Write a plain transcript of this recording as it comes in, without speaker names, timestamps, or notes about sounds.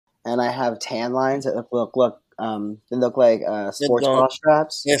and I have tan lines that they look like It sports don't. bra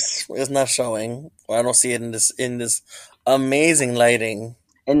straps. It's not showing. I don't see it in this amazing lighting.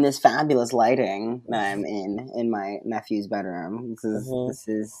 In this fabulous lighting that I'm in my nephew's bedroom. Mhm. This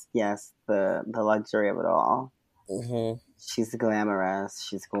is yes the luxury of it all. Mhm. She's glamorous.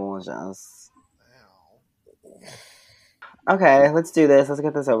 She's gorgeous. Wow. Okay, let's do this. Let's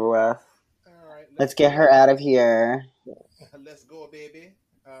get this over with. All right, Let's let's get do her it. out of here. Let's go, baby.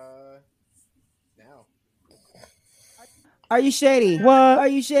 Now. Are you shady? What? Are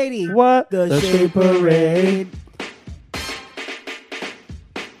you shady? What? The Shade Parade.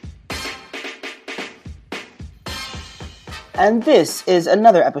 And this is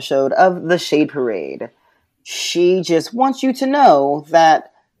another episode of The Shade Parade. She just wants you to know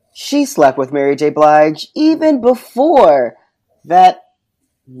that she slept with Mary J. Blige even before that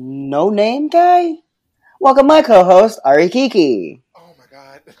no name guy. Welcome, my co-host Ari Kiki. Oh my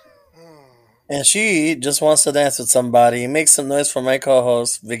God. And she just wants to dance with somebody. Make some noise for my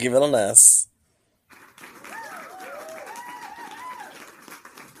co-host Vicky Villaness.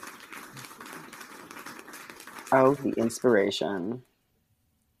 Oh, the inspiration.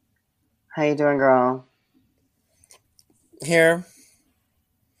 How you doing, girl? Here,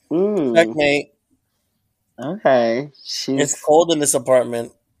 Mm, checkmate. okay. It's cold in this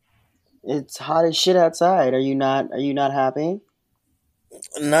apartment. It's hot as shit outside. Are you not happy?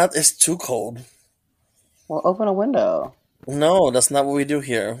 Not it's too cold. Well, open a window. No, that's not what we do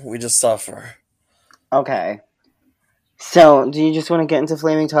here. We just suffer. Okay. So, do you just want to get into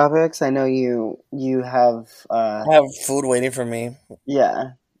flaming topics? I know you have I have food waiting for me.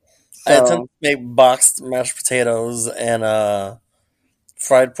 yeah. I attempt So, to make boxed mashed potatoes and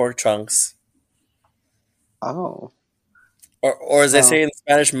fried pork chunks. oh. Or as they So say in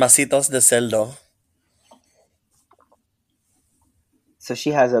Spanish, masitos de celdo. so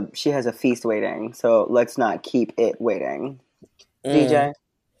she has a feast waiting. So, let's not keep it waiting. Mm. DJ,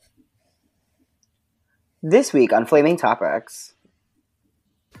 this week on Flaming Topics,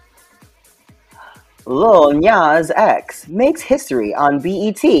 Lil Nas X makes history on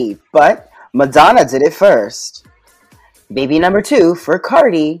BET, but Madonna did it first. Baby number 2 for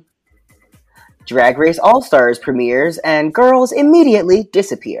Cardi. Drag Race All Stars premieres and girls immediately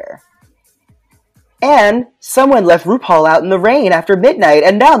disappear. And someone left RuPaul out in the rain after midnight,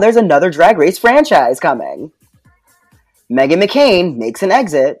 and now there's another Drag Race franchise coming. Meghan McCain makes an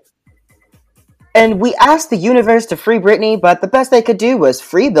exit. And we asked the universe to free Britney, but the best they could do was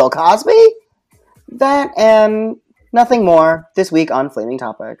free Bill Cosby? That and nothing more this week on Flaming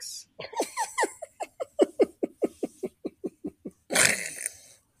Topics.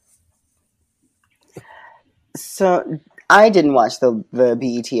 So I didn't watch the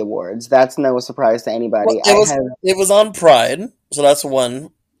BET Awards. That's no surprise to Well, anybody. it was it was on Pride, so that's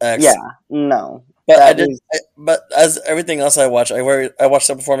one Yeah, X. no. But I That did. was But as everything else I watch, I watch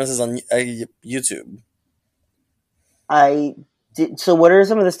the performances on YouTube. I did. So, what are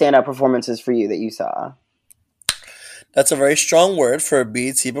some of the standout performances for you that you saw? That's a very strong word for a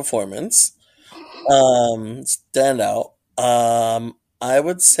BET performance. Stand out. I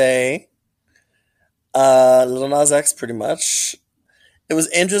would say Lil Nas X pretty much. It was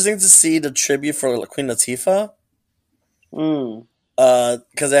interesting to see the tribute for Queen Latifah. Mm.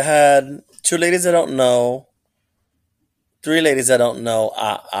 Because I had two ladies I don't know, three ladies I don't know,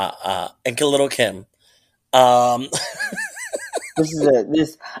 and Little Kim. Um, This is it.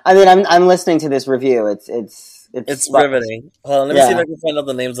 This. I mean, I'm listening to this review. It's it's riveting. Hold on, let me see if yeah. I can find out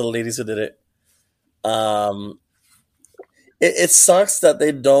the names of the ladies who did it. Um, it sucks that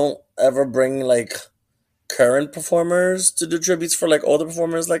they don't ever bring like current performers to do tributes for like older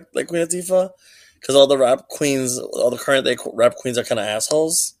performers like Queen Latifah, because all the rap queens, all the current rap queens are kind of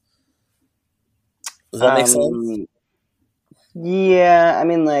assholes. Does that make sense? Um. Yeah. I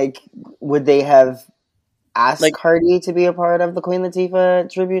mean, like, would they have asked Like Cardi to be a part of the Queen Latifah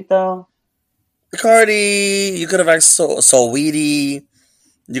tribute though? Cardi, you could have asked so Weedy.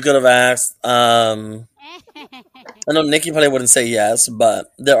 You could have asked. I know Nicki probably wouldn't say yes,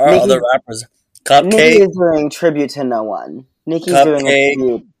 but there are Nikki other rappers. Nikki Cupcake, is doing tribute to no one. Nikki's doing a Cupcake,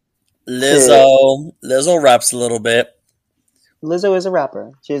 tribute to Lizzo. Lizzo raps a little bit. Lizzo is a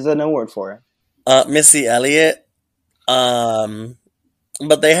rapper. She has an award for it. Missy Elliott. Um,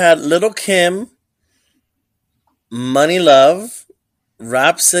 but they had Little Kim, Money Love,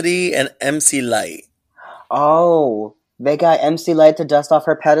 Rhapsody, and MC Light. Oh, they got MC Light to dust off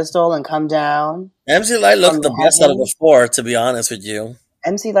her pedestal and come down MC Light looked from the best out of heaven. the four, to be honest with you.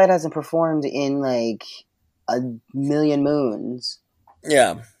 MC Light hasn't performed in like a million moons.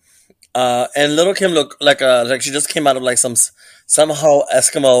 Yeah. And Little Kim looked like she just came out of like some Somehow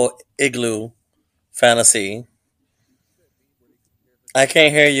Eskimo igloo fantasy. I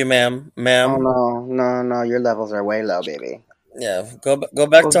can't hear you, ma'am. Oh Ma'am. no! Your levels are way low, baby. Yeah, go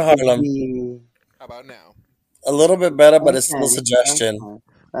back to Harlem. Okay, How about now? A little bit better, but it's still a okay. suggestion.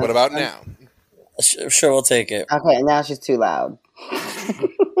 What about now? Sure, we'll take it. Okay, now she's too loud.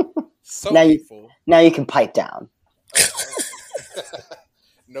 So Now you- hateful. Now you can pipe down.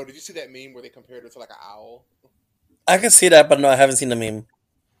 No, did you see that meme where they compared it to like an owl? I can see that, but no, I haven't seen the meme.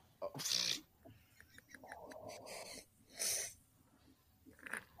 Oh.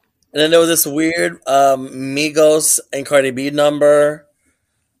 And then there was this weird Migos and Cardi B number.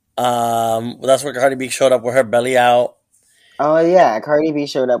 That's where Cardi B showed up with her belly out. Oh yeah, Cardi B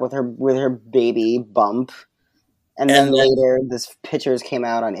showed up with her baby bump, and then later this pictures came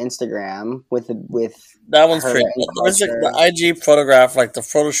out on Instagram with that one's her pretty. in The IG photograph, like the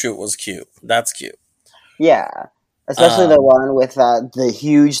photo shoot, was cute. That's cute. Yeah, especially the one with the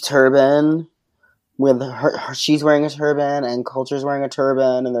huge turban, with her. She's wearing a turban and Culture's wearing a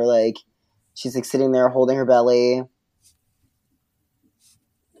turban, and they're like, she's like sitting there holding her belly.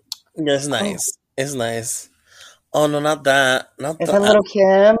 It's nice. It's nice. Oh no, not that. Not Is the, that Little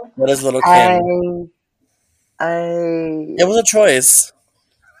Kim? What is Little Kim? It was a choice.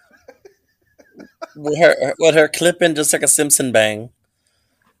 with her clipping just like a Simpson bang.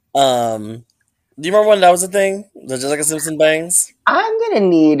 Do you remember when that was a thing? Just like a Simpson bangs? I'm gonna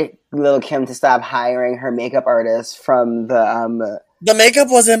need Lil' Kim to stop hiring her makeup artist from the The makeup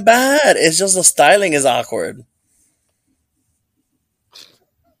wasn't bad. It's just the styling is awkward.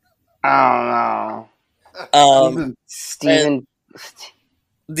 I don't know. Steven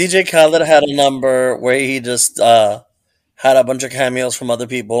DJ Khaled had a number where he just had a bunch of cameos from other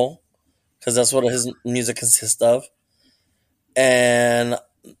people because that's what his music consists of. And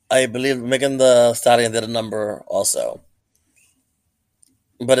I believe Megan Thee Stallion did a number also.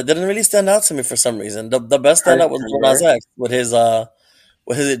 But it didn't really stand out to me for some reason. The best standout was Lil Nas X with his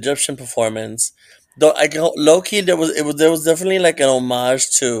Egyptian performance. Though low key there was definitely like an homage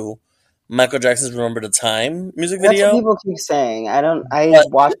to Michael Jackson's "Remember the Time" music video. That's what people keep saying. I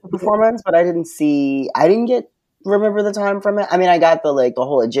watched the performance, but I didn't get "Remember the Time" from it. I mean, I got the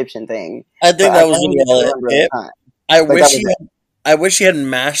whole Egyptian thing. I think that was really it. I wish he had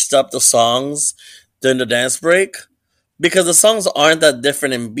mashed up the songs during the dance break because the songs aren't that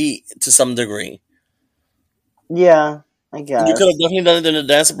different in beat to some degree. Yeah, I guess you could have definitely done it during the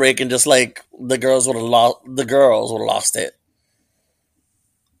dance break and just like the girls would have lost it.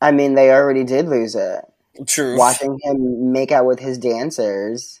 I mean, they already did lose it. True. Watching him make out with his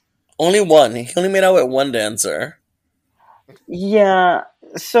dancers. Only one. He only made out with one dancer. Yeah.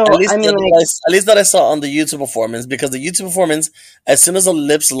 So at least I mean, at least that I saw on the YouTube performance, because the YouTube performance, as soon as the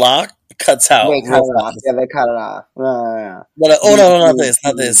lips lock, cuts out. They cut it off. Yeah, they cut it off. No. But no, not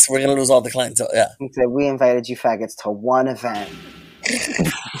this. We're gonna lose all the clientele. Yeah. He said, "We invited you faggots to one event.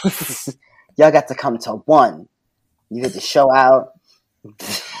 Y'all got to come to one. You get to show out."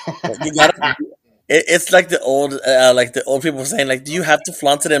 You gotta, it's like the old people saying, like, do you have to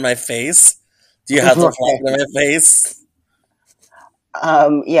flaunt it in my face? Do you have to flaunt it in my face?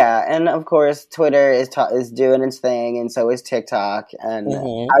 Yeah, and of course Twitter is doing its thing, and so is TikTok, and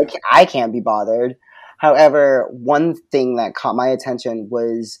I can't be bothered. However, one thing that caught my attention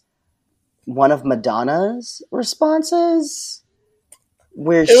was one of Madonna's responses,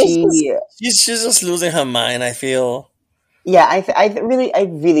 where she's just losing her mind. I feel. Yeah, I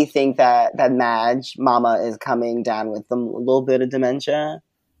really think that Madge Mama is coming down with a little bit of dementia,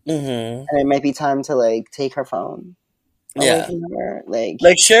 and it might be time to take her phone. Yeah, from her.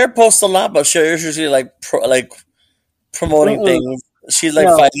 Like Cher posts a lot, but Cher is usually promoting things. She's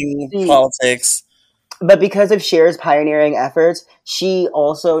fighting politics. But because of Cher's pioneering efforts, she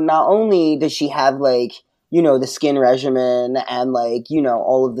also, not only does she have the skin regimen and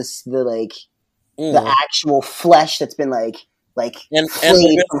all of this the actual flesh that's been flayed from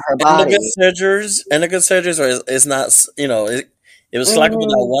her body. And the good surgeries is not, it was clockable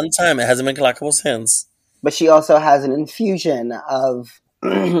that one time. It hasn't been clockable since. But she also has an infusion of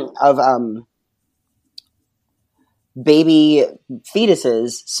baby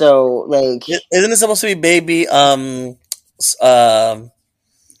fetuses. So isn't it supposed to be baby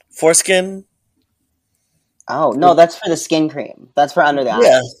foreskin? Oh no, that's for the skin cream. That's for under the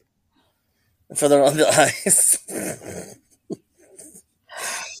eyes. For the under eyes.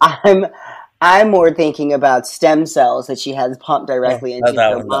 I'm more thinking about stem cells that she has pumped directly into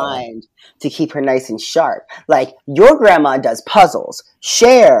her mind to keep her nice and sharp. Like, your grandma does puzzles.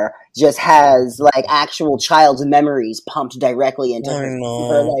 Cher just has actual child's memories pumped directly into her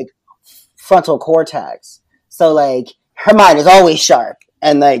frontal cortex. So her mind is always sharp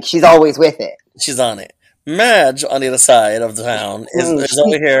and like she's always with it. She's on it. Madge, on the other side of the town, is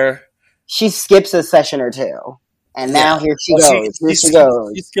over here. She skips a session or two. And now here she goes. Here she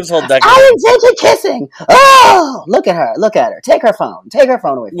goes. She skips whole decade. I invented kissing. Oh, look at her. Look at her. Take her phone. Take her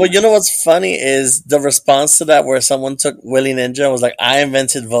phone away from Well, her. you know what's funny is the response to that where someone took Willy Ninja and was like, I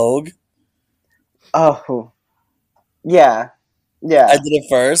invented Vogue. Oh. Yeah. Yeah. I did it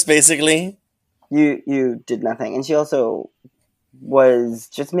first, basically. You did nothing. And she also was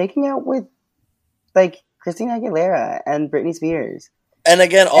just making out with like Christina Aguilera and Britney Spears. And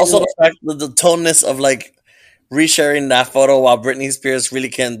again, also the fact that the toneness of like resharing that photo while Britney Spears really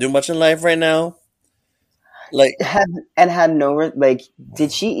can't do much in life right now. Like had no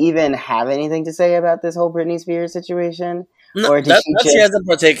did she even have anything to say about this whole Britney Spears situation? No, or did she hasn't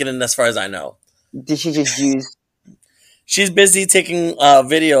partaken in, as far as I know. Did she just use? She's busy taking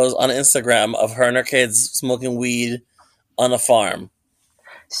videos on Instagram of her and her kids smoking weed on a farm.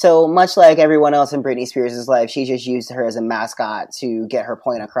 So much like everyone else in Britney Spears' life, she just used her as a mascot to get her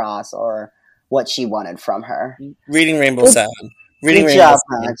point across or what she wanted from her. Reading Rainbow Sound. Reading Good Rainbow job,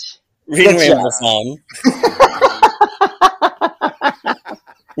 Sound. Madge. Reading Good Rainbow job. Sound.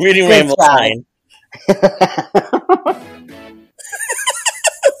 Reading Good Rainbow job. Sign.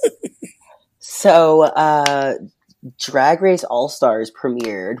 So, Drag Race All-Stars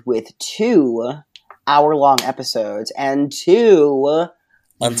premiered with 2 hour-long episodes and 2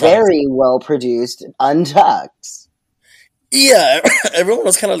 Untucked. very well-produced Untucked. Yeah, everyone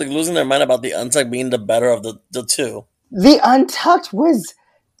was kind of like losing their mind about the Untucked being the better of the two. The Untucked was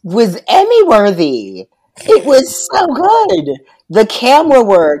Emmy-worthy. It was so good. The camera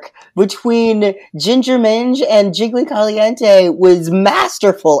work between Ginger Minj and Jiggly Caliente was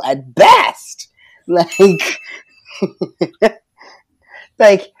masterful at best.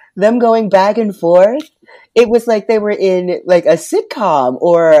 Like them going back and forth. It was like they were in like a sitcom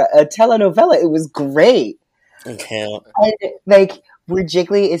or a telenovela. It was great. Okay. And like where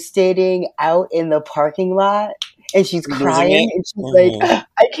Jiggly is standing out in the parking lot and she's Losing crying it? and she's like,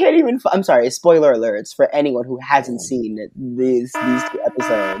 I can't even. I'm sorry. Spoiler alerts for anyone who hasn't seen these 2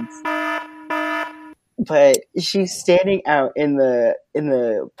 episodes. But she's standing out in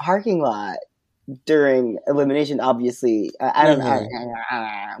the parking lot during elimination. Obviously, I don't know.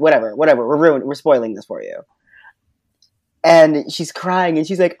 Whatever. We're spoiling this for you. And she's crying and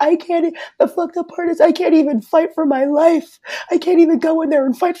she's like, the fucked up part is I can't even fight for my life. I can't even go in there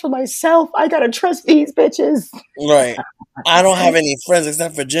and fight for myself. I gotta trust these bitches. Right. I don't have any friends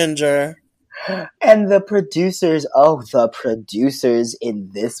except for Ginger. And the producers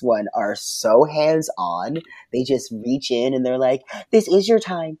in this one are so hands-on. They just reach in and they're like, this is your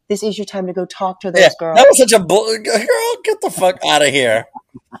time. This is your time to go talk to those girls. That was such a girl, get the fuck out of here.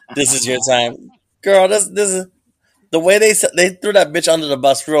 This is your time. Girl, this is the way they threw that bitch under the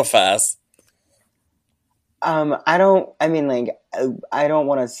bus real fast. I don't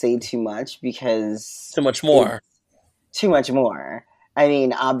want to say too much because Too much more. Too much more. I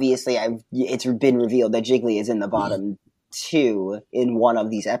mean, obviously, it's been revealed that Jiggly is in the bottom 2 in one of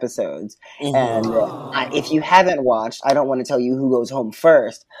these episodes. Mm-hmm. And if you haven't watched, I don't want to tell you who goes home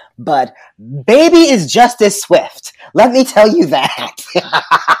first, but baby is Justice Swift. Let me tell you that.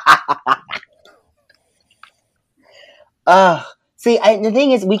 The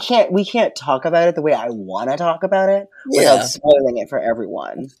thing is, we can't talk about it the way I want to talk about it without spoiling it for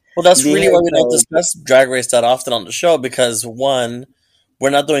everyone. Well, that's really why we don't discuss Drag Race that often on the show, because 1, we're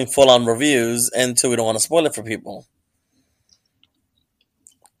not doing full-on reviews, and 2, we don't want to spoil it for people.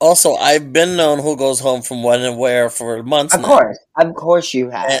 Also, I've been known who goes home from when and where for months now. Of course you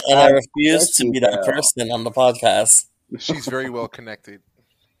have. And I refuse to be that person on the podcast. She's very well connected.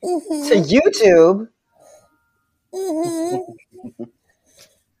 To YouTube.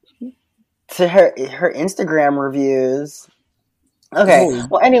 To her Instagram reviews. Okay. Ooh.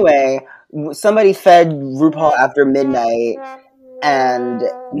 Well, anyway, somebody fed RuPaul after midnight, and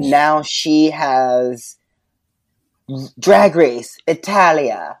now she has Drag Race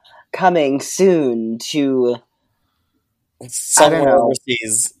Italia coming soon to somewhere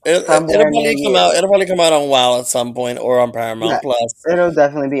overseas. It'll probably come out on WoW at some point or on Paramount Plus. It'll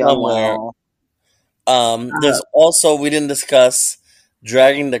definitely be on WoW. There's also, we didn't discuss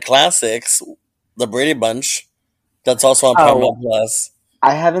Dragging the Classics, the Brady Bunch. That's also on Paramount Plus.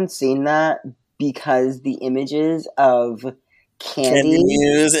 I haven't seen that because the images of Candy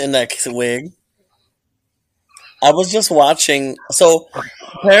Muse in that wig. I was just watching. So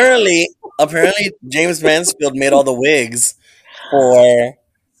apparently James Mansfield made all the wigs for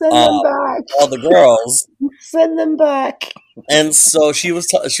Send them back. all the girls. Send them back. And so she was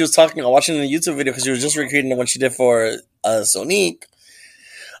talking, watching the YouTube video because she was just recreating the one she did for Sonique,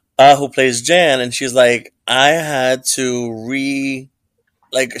 who plays Jan, and she's like, I had to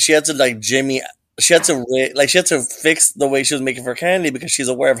she had to Jimmy, she had to she had to fix the way she was making for Candy because she's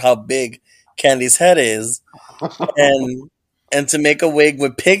aware of how big Candy's head is, and to make a wig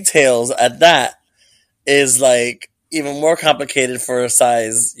with pigtails at that is like even more complicated for her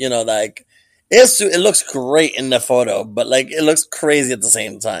size. You know, like it looks great in the photo, but like it looks crazy at the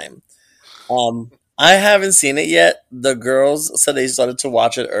same time. I haven't seen it yet. The girls said they started to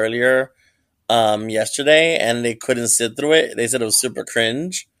watch it earlier yesterday, and they couldn't sit through it. They said it was super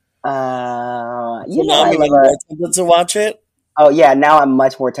cringe. You So know, now I'm even more tempted to watch it. Oh yeah, now I'm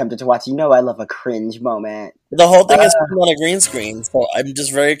much more tempted to watch. You know, I love a cringe moment. The whole thing is filmed on a green screen, so I'm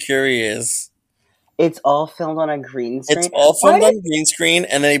just very curious. It's all filmed on a green screen. It's all filmed on green screen,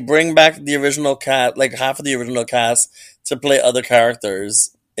 and they bring back the original cast, like half of the original cast, to play other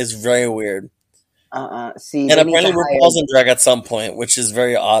characters. It's very weird. See, and apparently RuPaul's in drag at some point, which is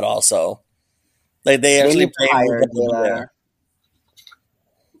very odd. Also, like they actually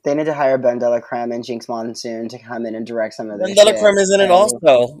They need to hire Ben Delacreme and Jinx Monsoon to come in and direct some of this. Ben Delacreme is in it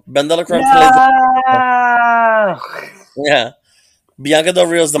also. Ben Delacreme plays. Yeah, Bianca Del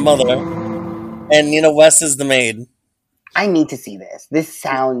Rio is the mother, and Nina West is the maid. I need to see this. This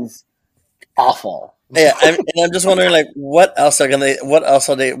sounds awful. Yeah, and I'm just wondering, like, what else do they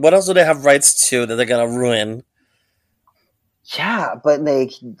have rights to that they're gonna ruin? Yeah, but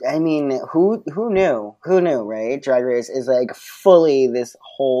like, I mean, who knew? Who knew, right? Drag Race is like fully this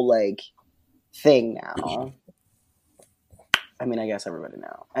whole like thing now. I mean, I guess everybody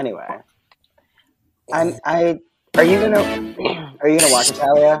know. Anyway, are you gonna watch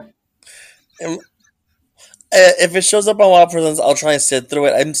Italia? If it shows up on Wild Presents, I'll try and sit through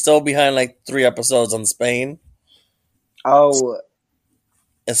it. I'm still behind like 3 episodes on Spain. Oh,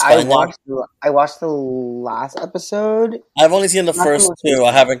 España. I watched the last episode. I've only seen the first 2.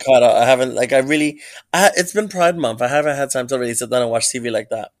 I haven't caught up. I haven't it's been Pride Month. I haven't had time to really sit down and watch TV like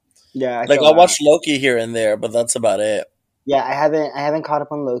that. Yeah, I watch Loki here and there, but that's about it. Yeah, I haven't caught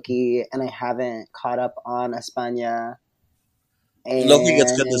up on Loki, and I haven't caught up on España. And Loki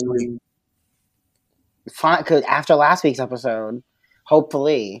gets good this week. Fine, because after last week's episode,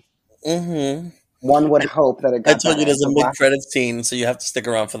 hopefully, one would hope that it got I told you there's a mid-credits scene, so you have to stick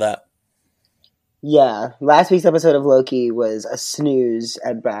around for that. Yeah, last week's episode of Loki was a snooze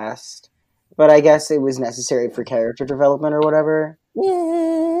at best, but I guess it was necessary for character development or whatever.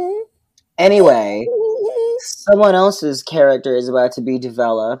 Anyway, someone else's character is about to be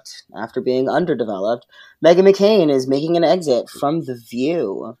developed after being underdeveloped. Meghan McCain is making an exit from The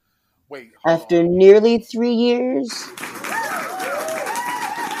View. Wait, after nearly 3 years.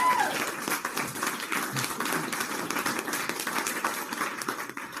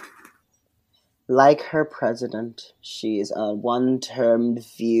 Like her president, she is a one-term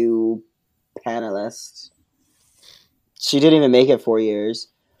View panelist. She didn't even make it 4 years.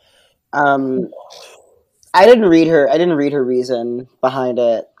 I didn't read her reason behind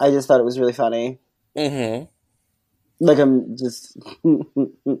it. I just thought it was really funny. Like, I'm just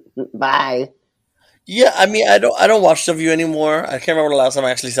bye. Yeah, I mean, I don't watch The View anymore. I can't remember the last time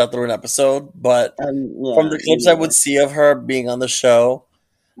I actually sat through an episode, but from the clips I would see of her being on the show,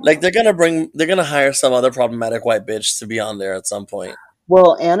 like they're gonna hire some other problematic white bitch to be on there at some point.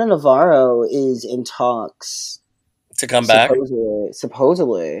 Well, Anna Navarro is in talks to come back.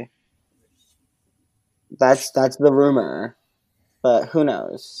 Supposedly, that's the rumor, but who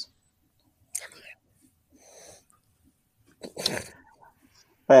knows?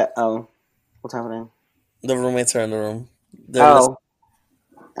 But what's happening? The roommates are in the room.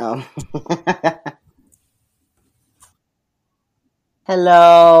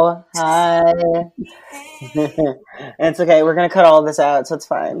 Hello, hi. It's okay. We're gonna cut all of this out, so it's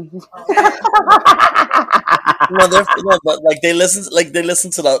fine. But like they listen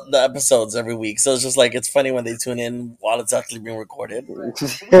to the episodes every week, so it's just like it's funny when they tune in while it's actually being recorded.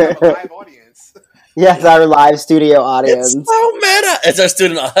 Live audience. Yes, our live studio audience. It's so meta. It's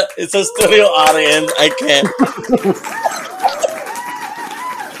our studio audience. I can't.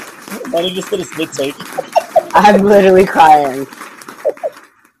 Why don't you just put a split take? I'm literally crying.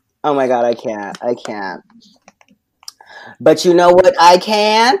 Oh my god, I can't. But you know what I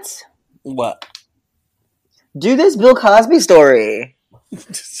can't? What? Do this Bill Cosby story.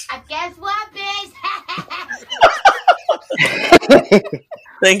 Guess what, bitch?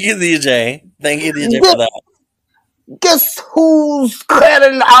 Thank you, DJ. Thank you, DJ, for that. Guess who's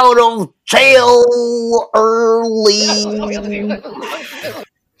getting out of jail early?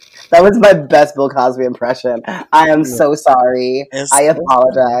 That was my best Bill Cosby impression. I am so sorry. I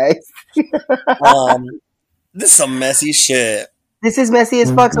apologize. This is some messy shit. This is messy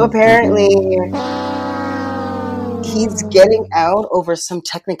as fuck. So apparently, he's getting out over some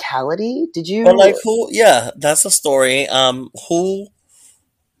technicality. Did you? But like, who? Yeah, that's the story. Who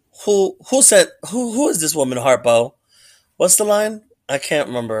said who is this woman, Harpo? What's the line? I can't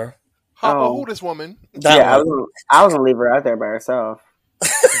remember. Harpo, Oh. who this woman? That Yeah, one. I was gonna leave her out there by herself. I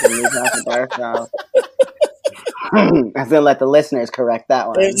was gonna leave her out there by herself. I was gonna let the listeners correct that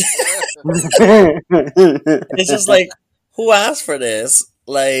one. It's just like, who asked for this?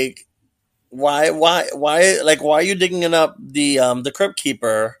 Like, why? Like, why are you digging up the crypt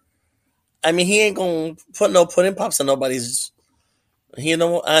keeper? I mean, he ain't gonna put no pudding pops in nobody's.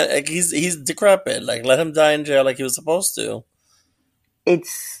 Like he's decrepit. Like, let him die in jail like he was supposed to.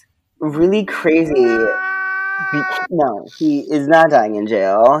 It's really crazy. No, he is not dying in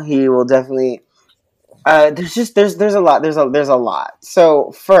jail. He will definitely. There's a lot. There's a lot.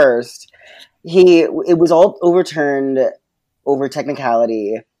 So first, it was all overturned over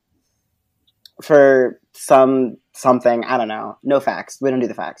technicality for something. I don't know. No facts. We don't do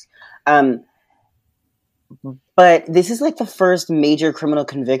the facts. But this is like the first major criminal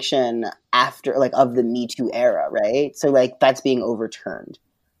conviction after of the Me Too era, right? So that's being overturned.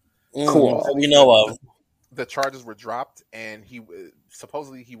 Cool. That we know of. The charges were dropped, and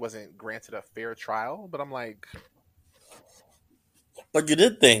supposedly he wasn't granted a fair trial. But I'm like, But you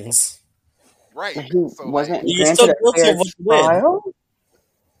did things. right? He So wasn't You're granted still a guilty fair of what you did. trial?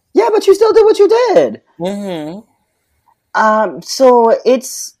 Yeah, but you still did what you did. Mm-hmm. So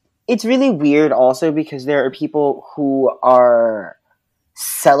it's really weird also because there are people who are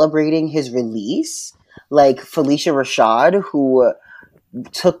celebrating his release, like Felicia Rashad, who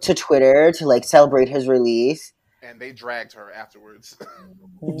took to Twitter to celebrate his release. and they dragged her afterwards.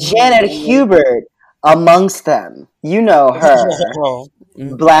 Janet Hubert amongst them. You know her.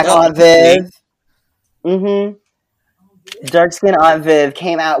 Black Aunt Viv. Mm-hmm. Dark skin Aunt Viv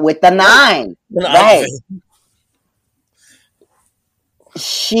came out with the 9. Right.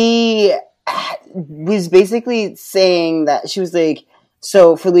 She was basically saying that she was like,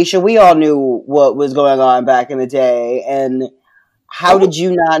 so Felicia, we all knew what was going on back in the day, and how did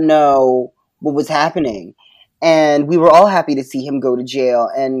you not know what was happening? And we were all happy to see him go to jail,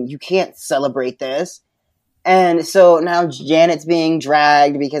 and you can't celebrate this. And so now Janet's being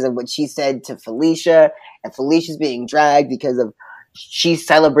dragged because of what she said to Felicia, and Felicia's being dragged because of she's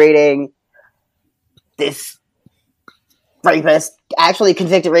celebrating this rapist, actually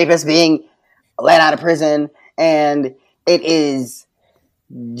convicted rapist, being let out of prison, and it is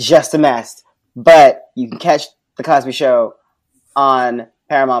just a mess. But you can catch The Cosby Show on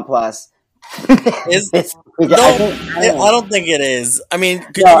Paramount Plus. I don't think it is. I mean,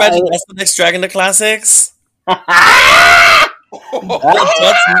 could you imagine that's the next Dragon the Classics? That's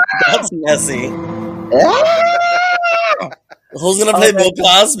messy. Who's gonna play Bill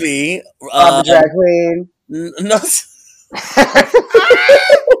Cosby? The drag queen. No.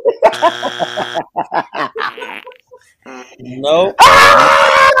 Nope.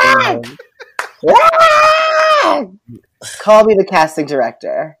 Call me the casting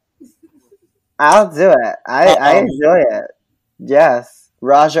director. I'll do it. I enjoy it. Yes.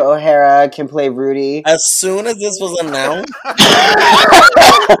 Raja O'Hara can play Rudy. As soon as this was announced,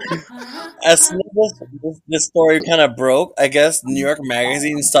 as soon as this story kind of broke, I guess New York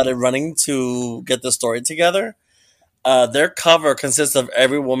Magazine started running to get the story together. Their cover consists of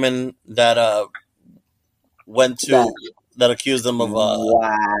every woman that that accused them of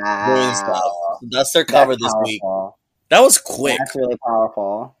doing stuff. That's their cover this week. That was quick. That's really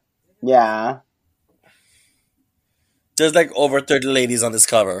powerful. Yeah. There's over 30 ladies on this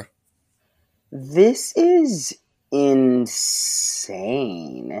cover. This is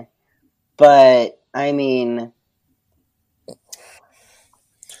insane. But, I mean...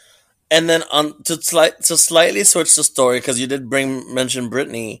 And then to slightly switch the story, because you did mention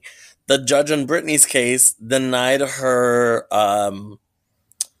Britney, the judge on Britney's case denied her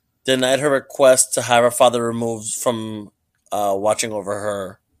request to have her father removed from watching over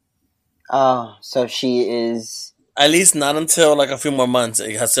her. Oh, so she is... At least not until a few more months.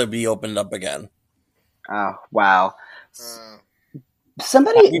 It has to be opened up again. Oh, wow.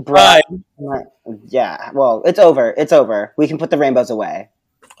 Somebody brought... Yeah, well, it's over. It's over. We can put the rainbows away.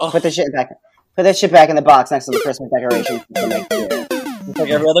 Oh. Put this shit back in the box next to the Christmas decorations for next year. Like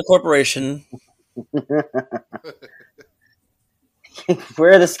every other corporation.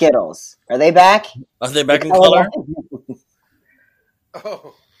 Where are the Skittles? Are they back? Are they back in color?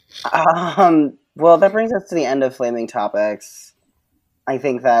 Oh. Well, that brings us to the end of Flaming Topics. I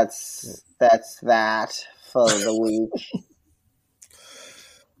think that's that for the week.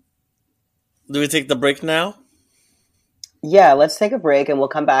 Do we take the break now? Yeah, let's take a break and we'll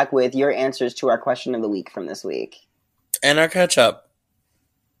come back with your answers to our question of the week from this week. And our ketchup.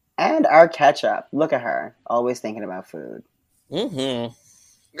 And our catch-up. Look at her. Always thinking about food. Mm-hmm.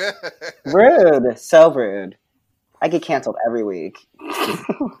 Rude. So rude. I get canceled every week.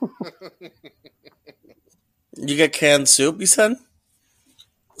 You get canned soup, you said?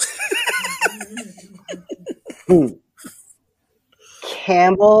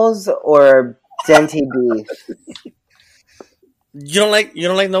 Campbell's or Denti beef? You don't like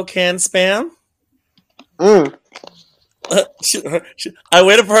no canned spam? Mm. I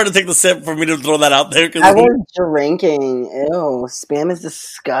waited for her to take the sip for me to throw that out there. I was drinking. Ew. Spam is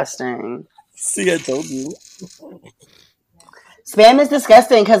disgusting. See, I told you. Spam is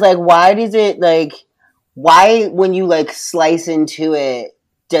disgusting because, like, why does it, like, why when you, like, slice into it,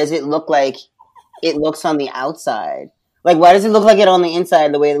 does it look like it looks on the outside? Like, why does it look like it on the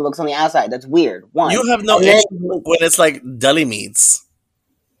inside the way it looks on the outside? That's weird. One. You have no And then- issue when it's like deli meats.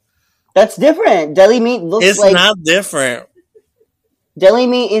 That's different. Deli meat looks It's like not different. deli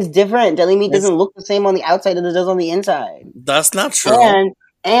meat is different. Deli meat doesn't look the same on the outside as it does on the inside. That's not true.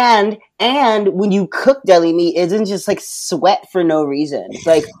 And when you cook deli meat, it isn't just like sweat for no reason. It's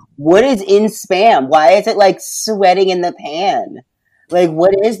like, what is in Spam? Why is it like sweating in the pan? Like,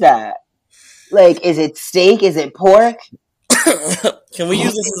 what is that? Like, is it steak? Is it pork? Can we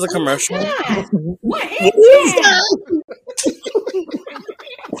use this as a commercial? What is that?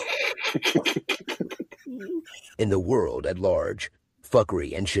 In the world at large,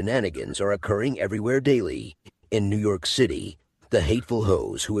 fuckery and shenanigans are occurring everywhere daily. In New York City, the hateful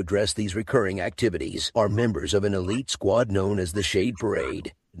hoes who address these recurring activities are members of an elite squad known as the Shade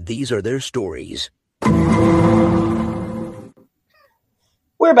Parade. These are their stories.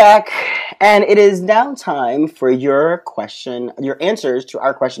 We're back, and it is now time for your answers to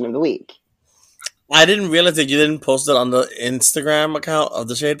our question of the week. I didn't realize that you didn't post it on the Instagram account of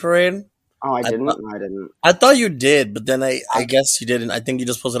the Shade Parade. Oh, I didn't? thought- No, I didn't. I thought you did, but then I guess you didn't. I think you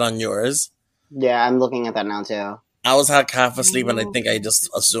just posted on yours. Yeah, I'm looking at that now, too. I was half asleep, and I think I just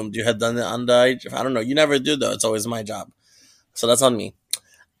assumed you had done it on the. I don't know. You never do, though. It's always my job. So that's on me.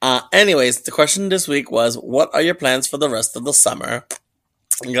 Anyways, the question this week was, what are your plans for the rest of the summer?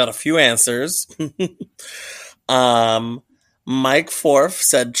 We got a few answers. Mike Forth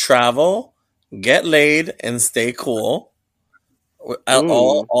said travel, get laid, and stay cool.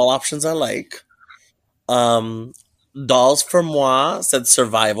 All options I like. Dolls for Moi said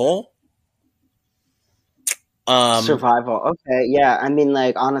survival. Survival. Okay, yeah. I mean,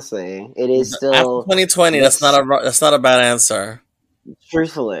 like, honestly, it is After still 2020, that's not a bad answer.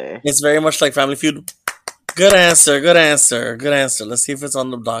 truthfully. It's very much like Family Feud. Good answer. Let's see if it's on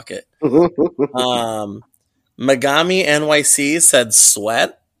the docket. Megami NYC said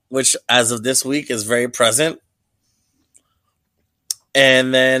sweat, which as of this week is very present.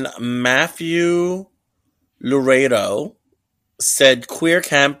 And then Matthew Laredo said queer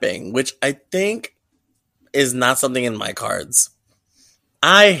camping, which I think is not something in my cards.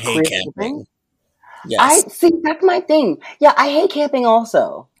 I hate Queer camping. I Yes. see. That's my thing. Yeah, I hate camping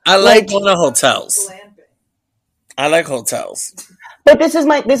also. I like going to hotels. I like hotels. But this is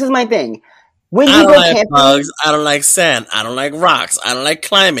my thing. When I you don't go like camping, bugs. I don't like sand. I don't like rocks. I don't like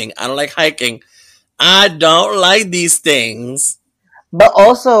climbing. I don't like hiking. I don't like these things. but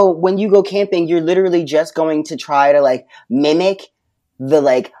also when you go camping, you're literally just going to try to like mimic the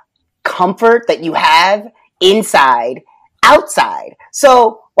like comfort that you have inside, outside.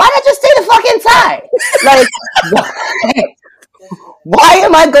 So why not just stay the fuck inside? Like, why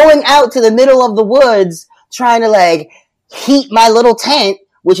am I going out to the middle of the woods trying to like heat my little tent,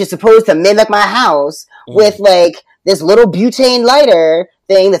 which is supposed to mimic my house, with like this little butane lighter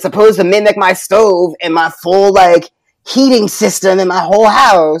thing that's supposed to mimic my stove and my full like heating system in my whole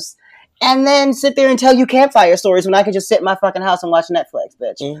house, and then sit there and tell you campfire stories when I could just sit in my fucking house and watch Netflix,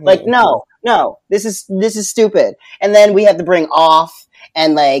 bitch. Like, no, this is stupid. And then we have to bring off,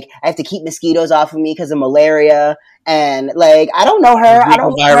 and like I have to keep mosquitoes off of me because of malaria, and like I don't know her. I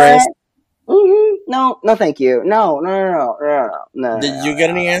don't know her. Virus. No, thank you. No. Did you get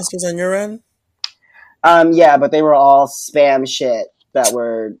any answers on your end? Yeah, but they were all spam shit that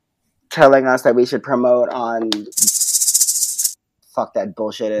were telling us that we should promote on. Fuck that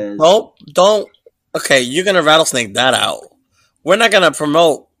bullshit is. Nope. Don't. Okay, you're gonna rattlesnake that out. We're not gonna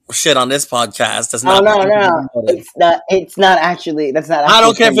promote shit on this podcast. That's not. No. It's not actually. That's not. I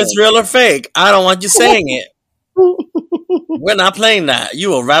don't care if it's real or fake. I don't want you saying it. We're not playing that. You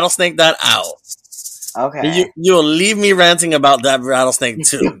will rattlesnake that out. Okay. You will leave me ranting about that rattlesnake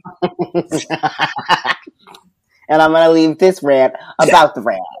too. And I'm gonna leave this rant about the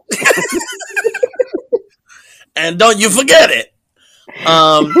rant. And don't you forget it.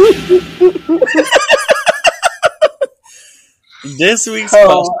 This week's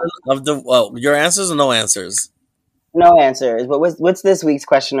question of the your answers or no answers? No answers. But what's this week's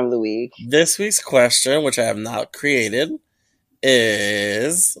question of the week? This week's question, which I have not created,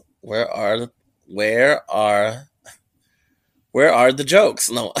 is where are the jokes?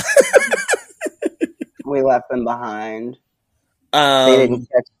 No. We left them behind. They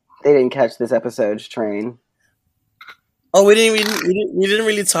didn't catch this episode's train. Oh, we didn't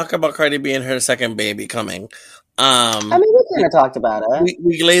really talk about Cardi B and her second baby coming. I mean, we kind of talked about it.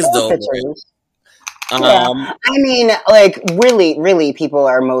 We glazed over it. Yeah. I mean, like, really, people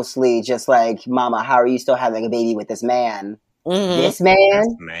are mostly just like, Mama, how are you still having a baby with this man? Mm-hmm. This man?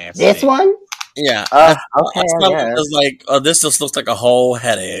 This one? Yeah. Okay, it was like, oh, this just looks like a whole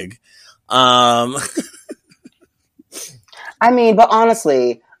headache. I mean, but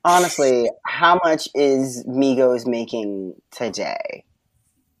honestly, how much is Migos making today?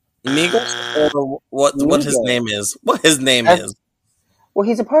 Migos, or what his name is? What his name is? Well,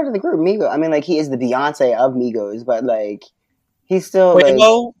 he's a part of the group Migos. I mean, like, he is the Beyonce of Migos, but like, he's still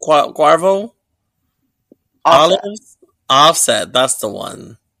Quavo, like, Quavo, Offset. That's the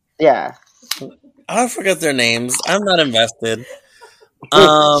one. Yeah, I forget their names. I'm not invested.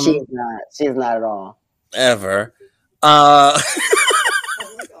 She's not at all. Ever.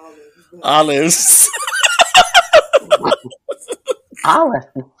 Olives. Olive.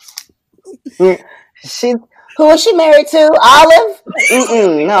 Who is she married to? Olive?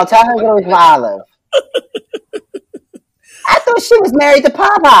 No, tell her to go with Olive. I thought she was married to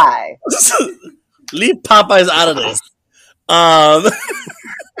Popeye. Leave Popeyes out of this.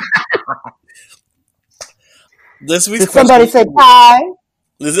 This week's Did somebody say pie?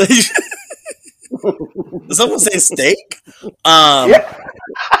 Did someone say steak?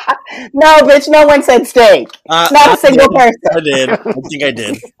 No, bitch, no one said steak. Not a single person. I did. I think I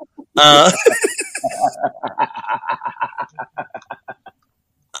did.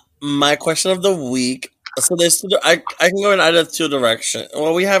 My question of the week. So there's I can go in either two directions.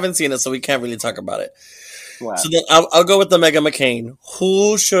 Well, we haven't seen it, so we can't really talk about it. Wow. So then I'll go with the Meghan McCain.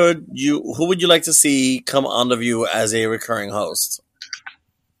 Who would you like to see come on The View as a recurring host?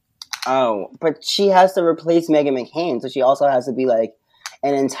 Oh, but she has to replace Meghan McCain, so she also has to be like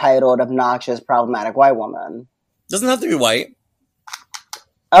an entitled, obnoxious, problematic white woman. Doesn't have to be white.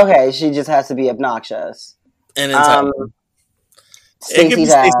 Okay, she just has to be obnoxious. And entitled. Stacey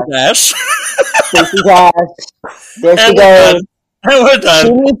Dash. Stacey Dash. There she goes. And we're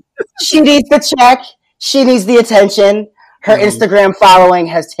done. She needs the check. She needs the attention. Her Instagram following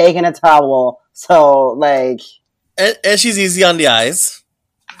has taken a towel. So, like... And she's easy on the eyes.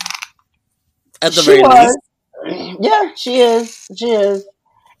 At the very least. Yeah, she is. She is.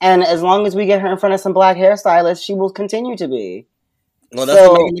 And as long as we get her in front of some black hairstylists, she will continue to be. Well, that's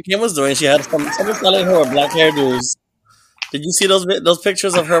what Meghan McCain was doing. She had someone telling her with black hairdos. Did you see those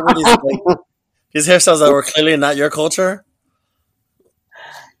pictures of her with these hairstyles that were clearly not your culture?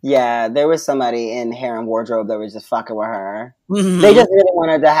 Yeah, there was somebody in hair and wardrobe that was just fucking with her. Mm-hmm. They just really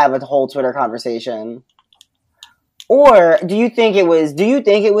wanted to have a whole Twitter conversation. Or do you think it was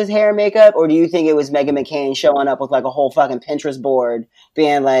hair and makeup, or do you think it was Meghan McCain showing up with like a whole fucking Pinterest board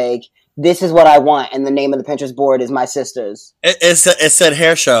being like, this is what I want, and the name of the Pinterest board is my sister's? It said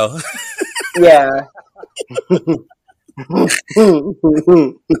hair show. Yeah.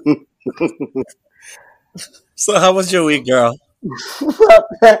 So how was your week, girl? Well,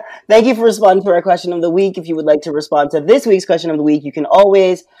 thank you for responding to our question of the week. If you would like to respond to this week's question of the week, you can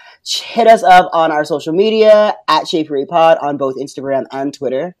always hit us up on our social media at ShapeRayPod on both Instagram and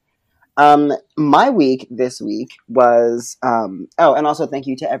Twitter. My week this week was and also thank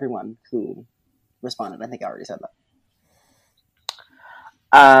you to everyone who responded. I think I already said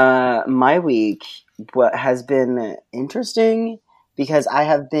that. My week has been interesting because I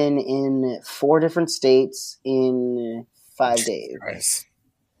have been in 4 different states in 5 days. Nice.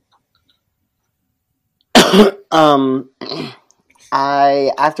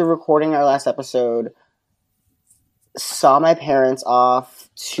 I, after recording our last episode, saw my parents off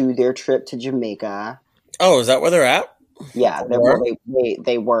to their trip to Jamaica. Oh, is that where they're at? Yeah, they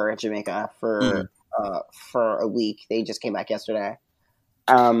were at Jamaica for a week. They just came back yesterday.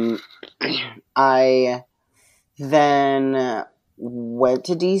 I then went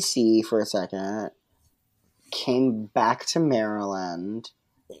to DC for a second, came back to Maryland,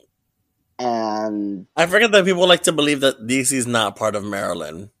 and I forget that people like to believe that DC is not part of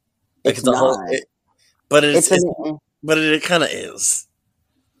Maryland. Like it's not. But it kind of is.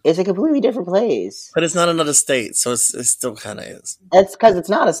 It's a completely different place. But it's not another state, so it still kind of is. It's because it's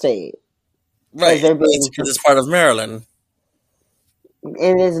not a state. Right. they're It's being. because it's part of Maryland.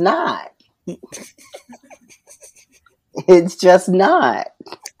 It is not. It's just not.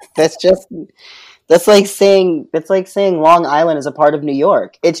 That's like saying Long Island is a part of New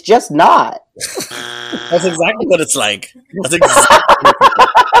York. It's just not. That's exactly what it's like. That's exactly.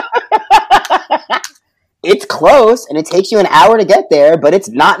 It's close, and it takes you an hour to get there, but it's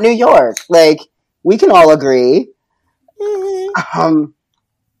not New York. Like, we can all agree.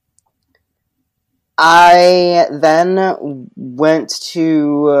 I then went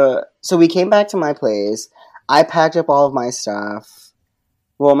to. So we came back to my place. I packed up all of my stuff.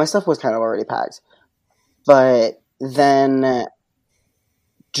 Well, my stuff was kind of already packed. But then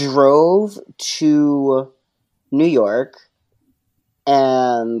drove to New York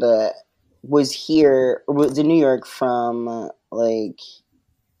and was in New York from, like,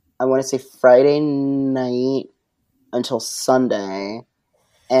 I want to say Friday night until Sunday.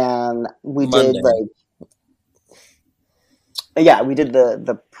 And we Monday. did, like, yeah, we did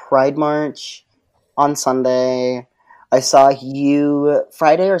the Pride March on Sunday. I saw you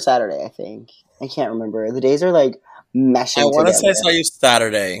Friday or Saturday, I think. I can't remember. The days are, like, meshing I want to together. say I saw you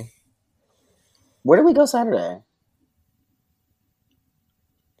Saturday. Where did we go Saturday?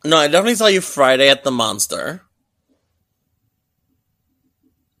 No, I definitely saw you Friday at the Monster.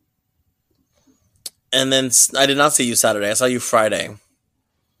 And then I did not see you Saturday. I saw you Friday.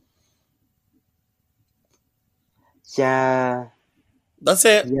 Yeah. That's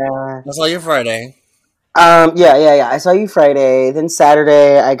it. Yeah. I saw you Friday. Yeah. I saw you Friday. Then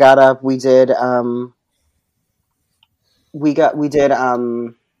Saturday, I got up. We did,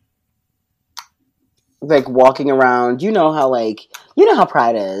 like, walking around. You know how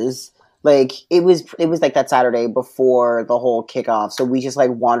Pride is. Like, it was like that Saturday before the whole kickoff. So we just,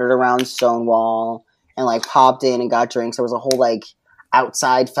 like, wandered around Stonewall and, like, popped in and got drinks. There was a whole, like,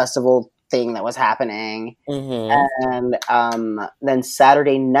 outside festival thing that was happening. Mm-hmm. And then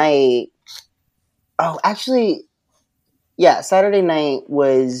Saturday night. Oh, actually, yeah. Saturday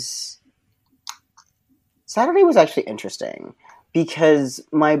was actually interesting because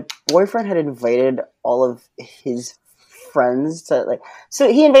my boyfriend had invited all of his friends to, like.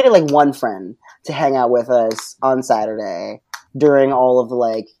 So he invited, like, one friend to hang out with us on Saturday during all of the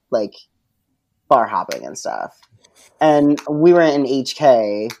like bar hopping and stuff. And we were in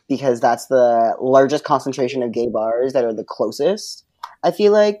HK because that's the largest concentration of gay bars that are the closest. I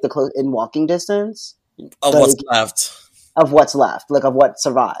feel like in walking distance Of like, what's left. Of what's left, like of what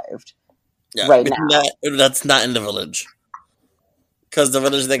survived. Yeah, right now. That's not in the Village. Because the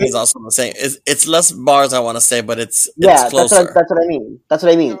Village thing is also the same. It's less bars, I want to say, but it's closer. That's what I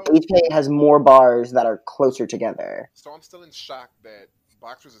mean. HK has more bars that are closer together. So I'm still in shock that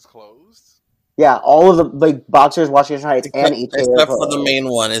Boxers is closed. Yeah, all of the, like, Boxers, Washington Heights, and HK except for the main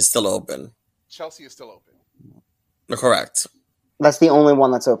one is still open. Chelsea is still open. Correct. That's the only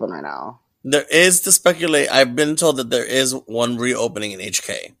one that's open right now. There is to speculate. I've been told that there is one reopening in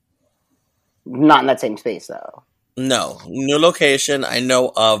HK. Not in that same space, though. No, new location I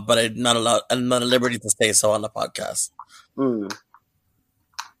know of, but I'm not at liberty to say so on the podcast.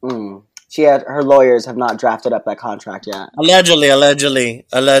 Her lawyers have not drafted up that contract yet. Allegedly. Allegedly.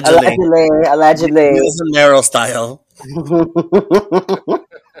 It's a narrow style.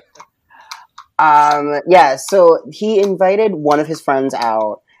 Yeah, so he invited one of his friends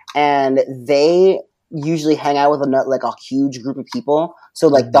out, and they usually hang out with a huge group of people. So,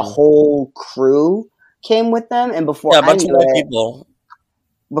 like, the whole crew came with them, and before I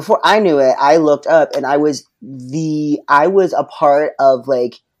knew it, I looked up, and I was a part of,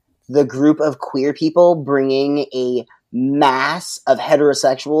 like, the group of queer people bringing a mass of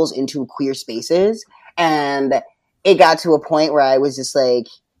heterosexuals into queer spaces, and it got to a point where I was just like,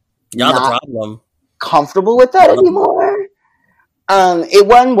 not the problem. Comfortable with that anymore. It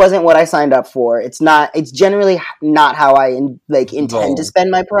wasn't what I signed up for. It's generally not how I intend to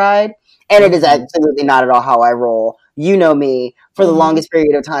spend my Pride, and it is absolutely not at all how I roll. You know me. For the longest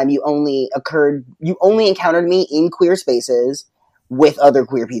period of time, you only encountered me in queer spaces with other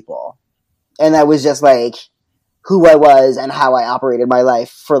queer people. And that was just, like, who I was and how I operated my life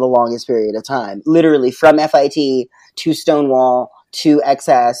for the longest period of time. Literally, from FIT to Stonewall to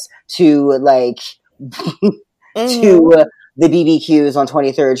XS to, like, to the BBQs on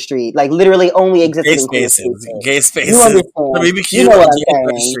 23rd Street. Like, literally only existed in queer spaces. Gay spaces. You understand. The BBQs you know on what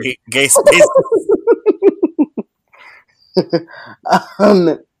 23rd Street. Gay spaces.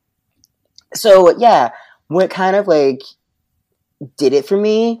 So, yeah, what kind of, like, did it for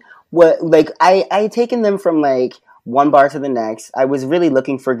me, I had taken them from, like, one bar to the next. I was really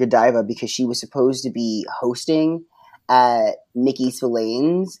looking for Godiva because she was supposed to be hosting at Nikki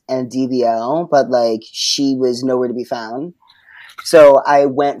Spillane's and DBL, but like she was nowhere to be found. So I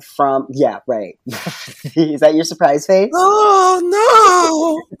went from right. Is that your surprise face? Oh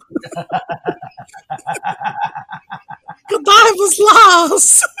no! Godiva's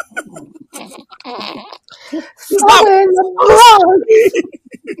lost.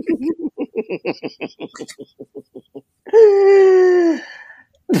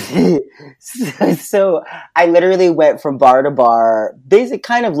 So I literally went from bar to bar, basically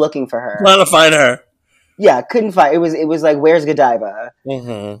kind of looking for her. Trying to find her. Yeah, couldn't find. It was like, where's Godiva?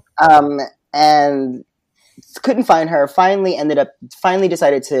 And couldn't find her. Finally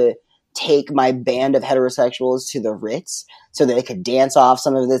decided to take my band of heterosexuals to the Ritz so that they could dance off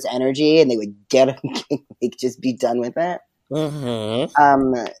some of this energy and they would they'd just be done with it.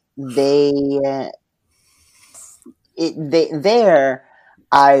 There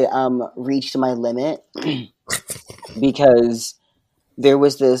I reached my limit because there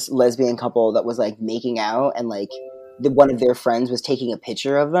was this lesbian couple that was like making out, and like one of their friends was taking a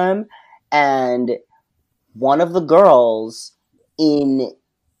picture of them, and one of the girls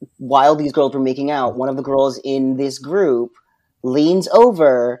while these girls were making out, one of the girls in this group leans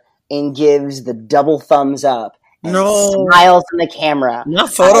over and gives the double thumbs up and smiles in the camera.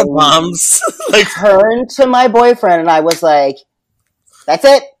 Not photo bombs. Like, turned to my boyfriend and I was like, that's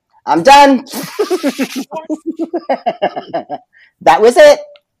it. I'm done. That was it.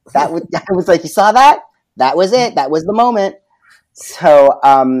 I was like, you saw that? That was it. That was the moment. So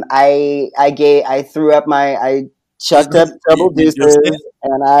I chucked up double deuces,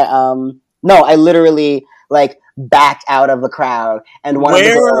 and I literally like backed out of the crowd. And one of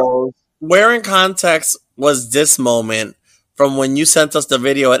the girls. Where in context was this moment from when you sent us the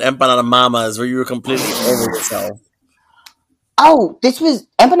video at Empanada Mamas where you were completely over yourself? Oh,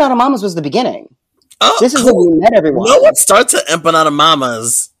 Empanada Mamas was the beginning. Oh, this is when we met everyone. No, what starts at Empanada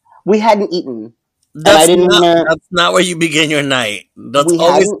Mamas? We hadn't eaten. That's not where you begin your night. That's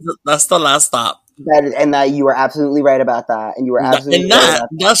the last stop. That you were absolutely right about that, and you were absolutely right.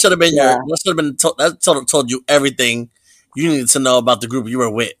 That should have been that told you everything you needed to know about the group you were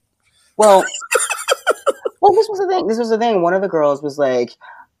with. Well, this was the thing. One of the girls was like,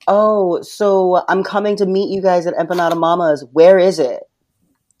 "Oh, so I'm coming to meet you guys at Empanada Mama's. Where is it?"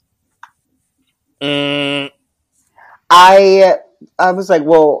 I was like,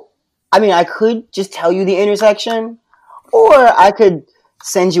 "Well, I mean, I could just tell you the intersection, or I could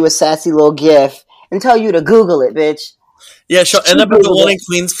send you a sassy little GIF and tell you to Google it, bitch." Yeah, she'll end up at the one in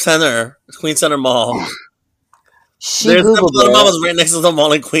Queens Center Mall. There's Empanada Mamas right next to the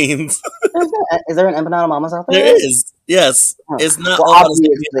mall in Queens. Is there an Empanada Mamas out there? There is. Yes. Oh. It's not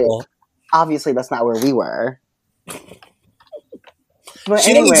obviously that's not where we were. But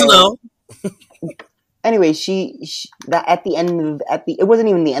she needs to know. Anyway, it wasn't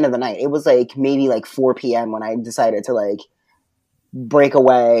even the end of the night. It was like maybe like 4 p.m. when I decided to like break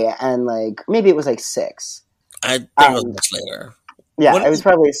away, and like maybe it was like 6. I think it was much later. Yeah, it was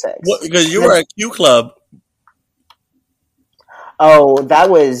probably 6. Because you were at Q Club. Oh,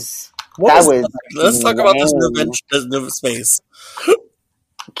 that was. Let's talk about this new space.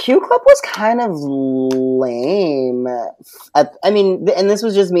 Q Club was kind of lame. And this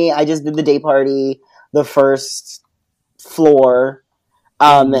was just me. I just did the day party, the first floor,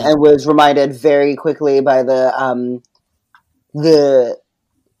 and was reminded very quickly by the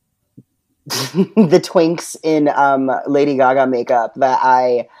twinks in Lady Gaga makeup that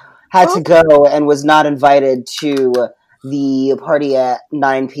I had to go and was not invited to the party at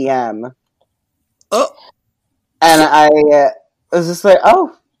 9 p.m. Oh. And I was just like,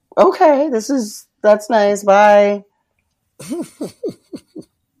 oh, okay, that's nice, bye.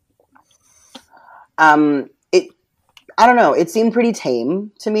 I don't know, it seemed pretty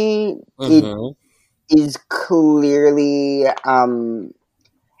tame to me. It is clearly,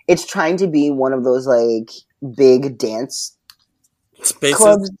 it's trying to be one of those, like, big dance spaces?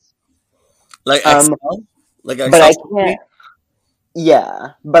 Clubs. Like XL? Like XL? But I can't,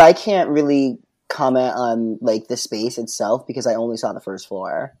 but I can't really comment on, like, the space itself because I only saw the first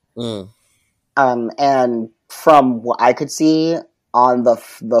floor. And from what I could see on the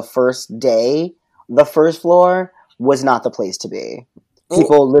first day, the first floor was not the place to be.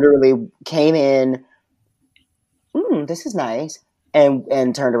 People literally came in, this is nice,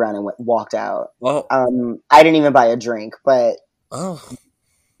 and turned around and walked out. Well, I didn't even buy a drink, but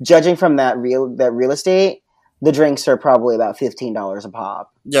judging from that real estate, the drinks are probably about $15 a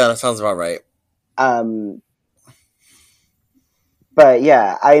pop. Yeah, that sounds about right. But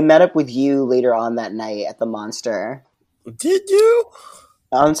yeah, I met up with you later on that night at the Monster. Did you?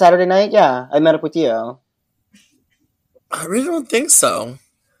 On Saturday night, yeah, I met up with you. I really don't think so.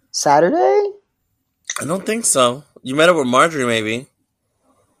 Saturday? I don't think so. You met up with Marjorie, maybe.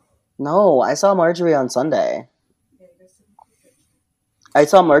 No, I saw Marjorie on Sunday. I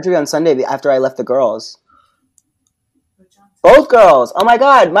saw Marjorie on Sunday after I left the girls. Both girls. Oh my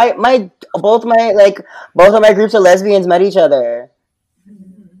god, both of my groups of lesbians met each other.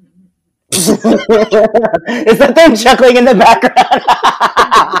 Is that them chuckling in the background?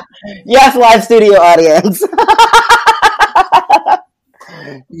 Yes, live studio audience.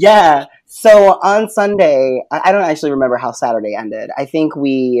 Yeah. So on Sunday, I don't actually remember how Saturday ended. I think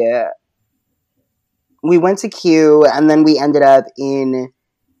we went to Q, and then we ended up in.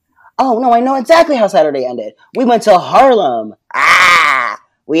 Oh no, I know exactly how Saturday ended. We went to Harlem.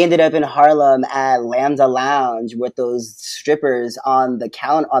 We ended up in Harlem at Lambda Lounge with those strippers on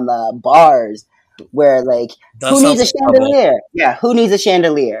the bars, where like That who needs a sounds like trouble. chandelier? Yeah, who needs a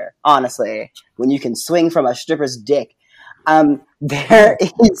chandelier? Honestly, when you can swing from a stripper's dick. There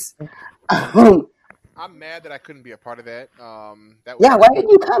is. I'm mad that I couldn't be a part of that. That was Yeah, why didn't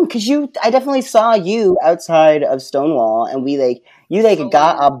you come? Because I definitely saw you outside of Stonewall, and you So-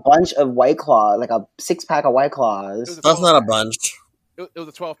 got a bunch of White Claw, like a 6-pack of White It Claws. was a That's not a 12-pack. bunch. It was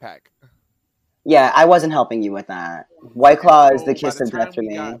a 12-pack. Yeah, I wasn't helping you with that. White Claw is the kiss of death for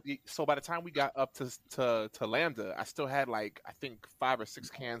me. So by the time we got up to Lambda, I still had like I think 5 or 6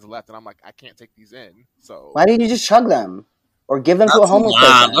 cans left, and I'm like, I can't take these in. So Why didn't you just chug them or give them to a That's homeless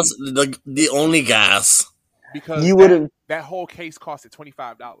not. person? That's the only gas. because You would've- that whole case costed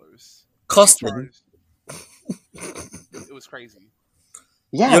 $25. Costed. It was crazy.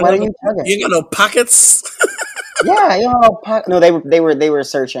 Yeah, You why ain't didn't you chug You it? ain't got no pockets. Yeah, no, they were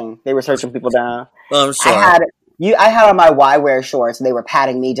searching. They were searching people down. I'm sure. I had on my Y-wear shorts, and they were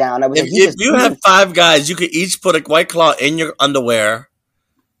patting me down. I was If like, you had 5 guys, you could each put a White Claw in your underwear.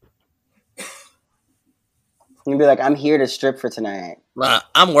 you'd be like, I'm here to strip for tonight.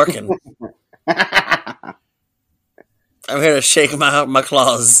 I'm working. I'm here to shake my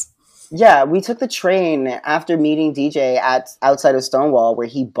claws. Yeah, we took the train after meeting DJ outside of Stonewall, where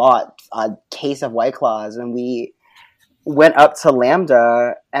he bought a case of White Claws, and we went up to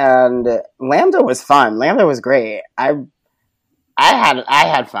Lambda, and Lambda was fun. Lambda was great. I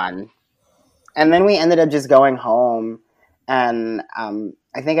had fun, and then we ended up just going home, and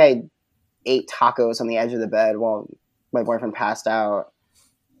I think I ate tacos on the edge of the bed while my boyfriend passed out.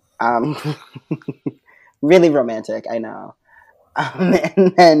 Really romantic, I know.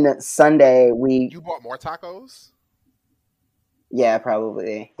 And then Sunday You bought more tacos? yeah,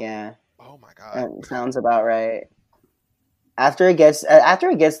 probably, yeah. Oh my god. That sounds about right. After it gets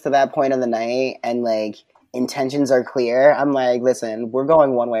to that point of the night and like intentions are clear, I'm like, listen, we're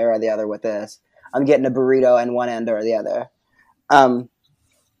going one way or the other with this. I'm getting a burrito on one end or the other.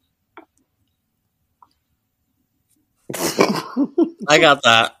 I got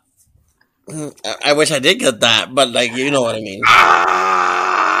that. I wish I did get that, but like you know what I mean.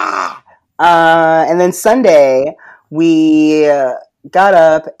 And then Sunday we got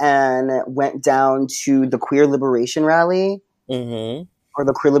up and went down to the Queer Liberation Rally Mm-hmm. or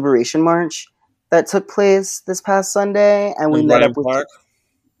the Queer Liberation March that took place this past Sunday, and we In met Bryant up with Park.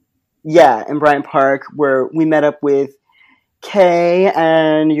 in Bryant Park, where we met up with Kay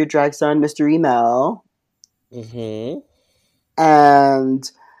and your drag son, Mr. Email, Mm-hmm.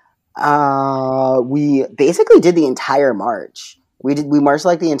 and we basically did the entire march. We marched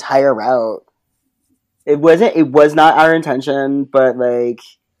like the entire route. It was not our intention, but like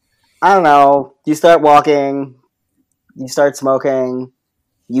I don't know. You start walking, you start smoking,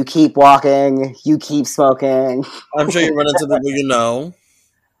 you keep walking, you keep smoking. I'm sure you run into people you know,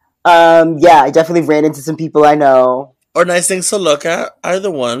 Yeah, I definitely ran into some people I know. or nice things to look at.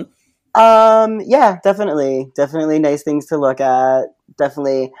 Either one. Yeah, definitely nice things to look at.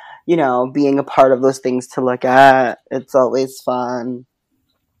 Definitely, being a part of those things to look at. It's always fun.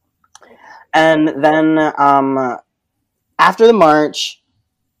 And then, after the march,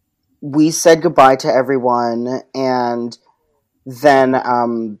 we said goodbye to everyone, and then,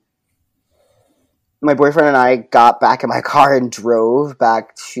 my boyfriend and I got back in my car and drove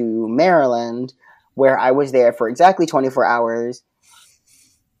back to Maryland, where I was there for exactly 24 hours.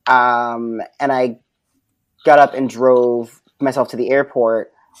 And I got up and drove myself to the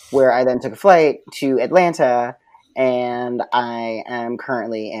airport, where I then took a flight to Atlanta, and I am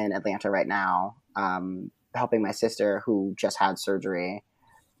currently in Atlanta right now, helping my sister who just had surgery.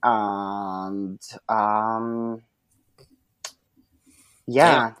 And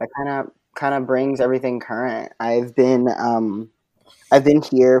yeah, that kind of brings everything current. I've been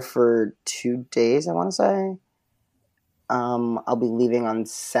here for 2 days, I want to say. I'll be leaving on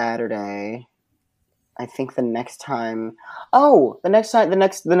Saturday. I think the next time. Oh, the next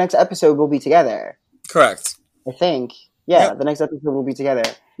episode will be together. Correct. I think. Yeah, Yep. the next episode will be together.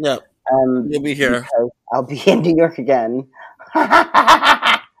 Yeah. You'll be here. Because I'll be in New York again.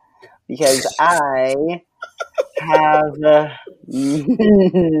 Because I have no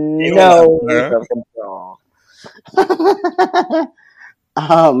self-control.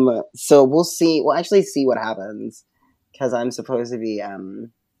 So we'll see. We'll actually see what happens. Because I'm supposed to be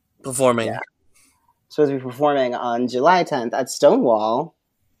Performing. Yeah. Supposed to be performing on July 10th at Stonewall.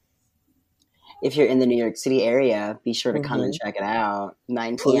 If you're in the New York City area, be sure to come and check it out.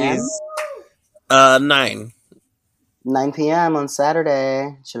 9 p.m. Please. 9. 9 p.m. on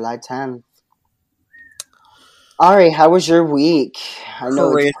Saturday, July 10th. Ari, how was your week? I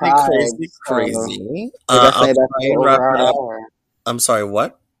know it's crazy. I'm sorry,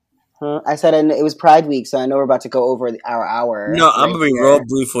 what? I said it was Pride Week, so I know we're about to go over our hour. No, I'm going to be real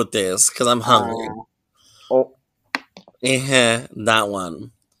brief with this because I'm hungry. That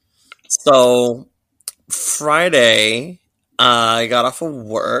one. So, Friday, I got off of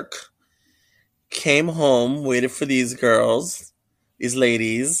work, came home, waited for these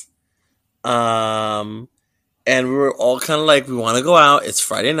ladies, and we were all kind of like, we want to go out. It's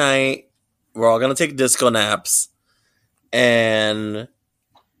Friday night. We're all going to take disco naps. And,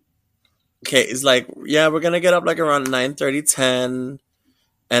 okay, it's like, yeah, we're going to get up like around 9:30, 10,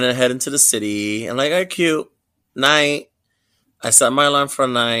 and then head into the city. And like, all right, cute. Night. I set my alarm for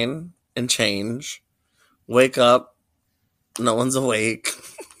 9 and change. Wake up. No one's awake.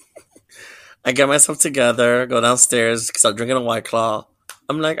 I get myself together, go downstairs, start drinking a White Claw.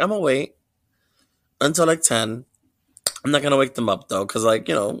 I'm like, I'm gonna wait until like 10. I'm not gonna wake them up though, because like,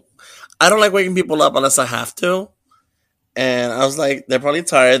 I don't like waking people up unless I have to. And I was like, they're probably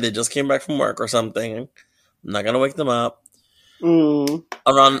tired. They just came back from work or something. I'm not gonna wake them up. Around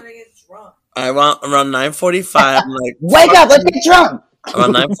 9:45, I'm like, wake up, let's get drunk.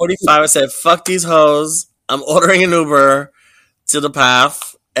 Around 9:45, I said, fuck these hoes. I'm ordering an Uber to the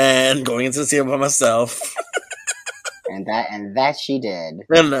path and going into the city by myself. and that she did.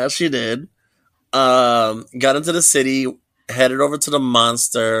 And that she did. Got into the city, headed over to the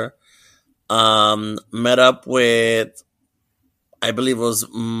Monster, met up with, I believe it was,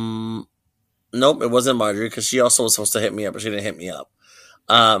 nope, it wasn't Marjorie, because she also was supposed to hit me up, but she didn't hit me up.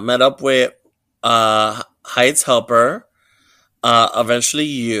 Met up with Heights Helper, eventually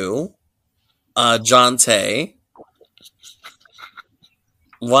you, John Tay.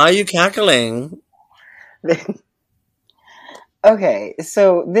 Why are you cackling? Okay,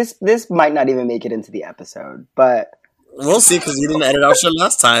 so this might not even make it into the episode, but we'll see, because you didn't edit out shit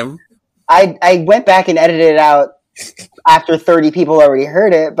last time. I went back and edited it out after 30 people already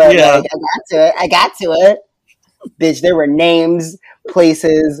heard it, but Yeah. like, I got to it. Bitch, there were names,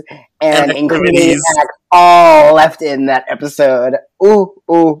 places, and incriminating acts all left in that episode. Ooh.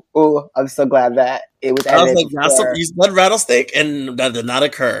 I'm so glad that it was edited. I was like, you said rattlesnake, and that did not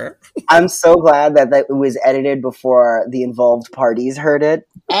occur. I'm so glad that it was edited before the involved parties heard it.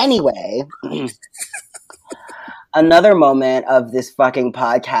 Anyway, another moment of this fucking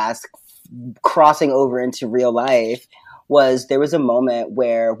podcast crossing over into real life was there was a moment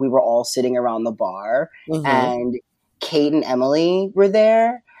where we were all sitting around the bar and Kate and Emily were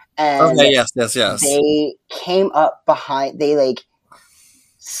there. And yes. They came up behind, they were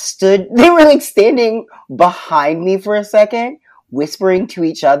standing behind me for a second, whispering to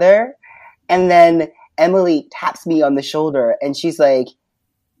each other. And then Emily taps me on the shoulder and she's like,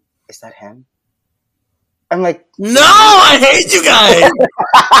 is that him? I'm like, no, I hate you guys.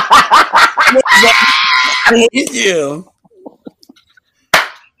 I hate you.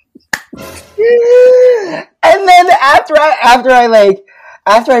 And then after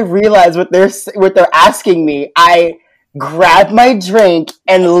I realize what they're asking me, I grab my drink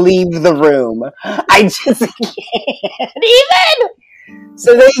and leave the room. I just can't even.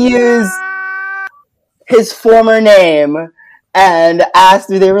 So they use his former name and asked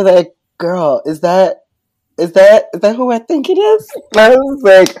me. They were like, "Girl, is that who I think it is?" And I was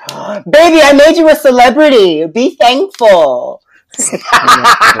like, "Baby, I made you a celebrity. Be thankful."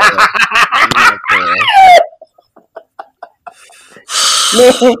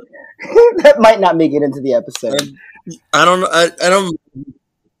 That might not make it into the episode. I don't know. I don't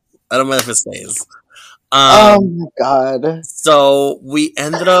know if it stays. Oh my god! So we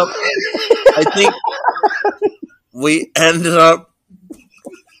ended up. I think we ended up.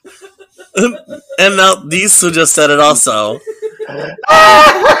 And now these two just said it also.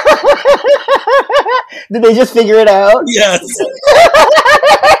 Did they just figure it out? Yes.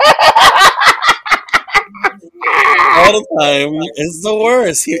 all the time. It's the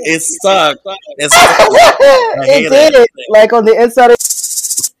worst. It sucked. It's horrible. I hate It did. Like on the inside.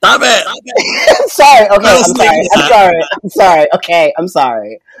 Stop it. Sorry. Okay. I I'm was sorry. thinking I'm that. sorry. I'm sorry. Okay. I'm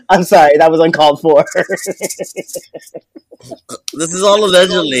sorry. I'm sorry. That was uncalled for. This is all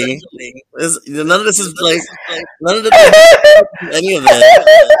allegedly. None of this is like none of this any of this.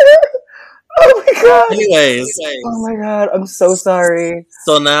 Oh my god. Anyways, Oh my god. I'm so sorry.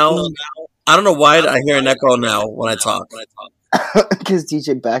 so now I don't know why I hear an echo now when I talk. Because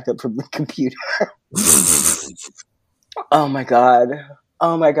DJ backed up from the computer. Oh my god.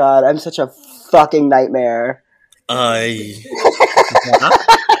 Oh my god. I'm such a fucking nightmare. I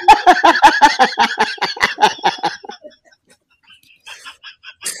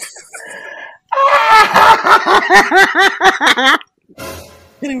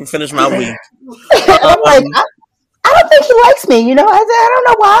can't even finish my week. I'm like, I don't think he likes me. You know, I don't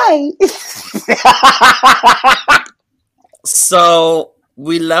know why. So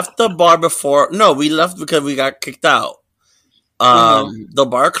we left the bar before. No, we left because we got kicked out. The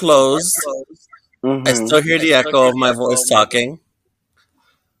bar closed. I still hear the echo of my voice talking.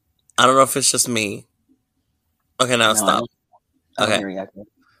 I don't know if it's just me. Okay, now stop. Okay.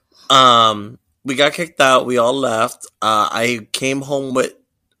 We got kicked out. We all left. I came home with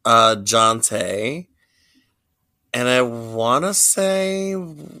Jonte, and I want to say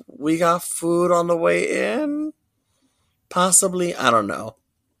we got food on the way in. Possibly, I don't know.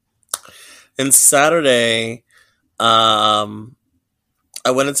 And Saturday, I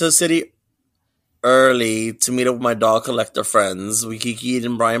went into the city early to meet up with my dog collector friends. We kikied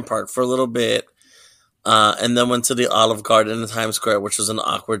in Bryant Park for a little bit, and then went to the Olive Garden in Times Square, which was an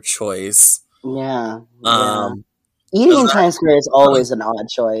awkward choice. Yeah. Is Eating in that- Times Square is always an odd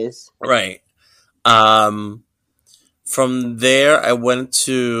choice. Right. From there, I went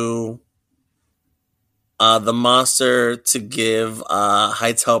to the Monster to give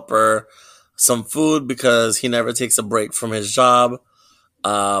Heights Helper some food because he never takes a break from his job.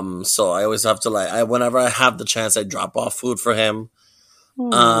 So I always have to whenever I have the chance, I drop off food for him.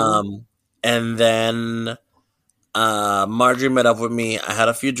 And then Marjorie met up with me. I had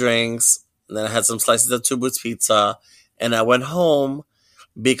a few drinks, and then I had some slices of Two Boots pizza, and I went home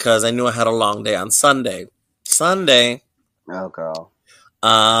because I knew I had a long day on Sunday. Oh, girl.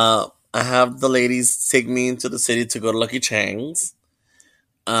 I have the ladies take me into the city to go to Lucky Chang's.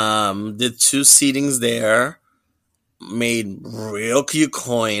 Did 2 seatings there, made real cute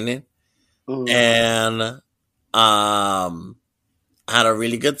coin, and had a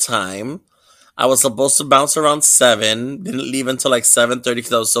really good time. I was supposed to bounce around 7, didn't leave until like 7:30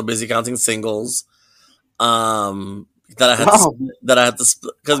 because I was so busy counting singles. That I had to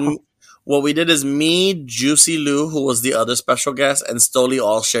split because what we did is me, Juicy Lou, who was the other special guest, and Stoli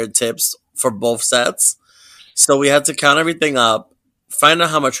all shared tips for both sets. So we had to count everything up, find out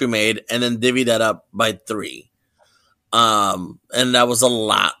how much we made, and then divvy that up by 3. And that was a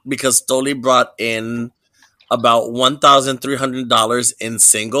lot because Stoli brought in about $1,300 in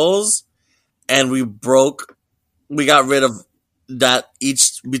singles, and we got rid of that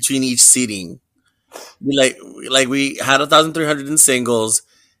between each seating. We had 1,300 in singles,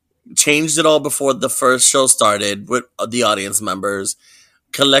 changed it all before the first show started with the audience members,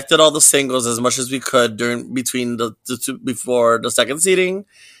 collected all the singles as much as we could between the two before the second seating,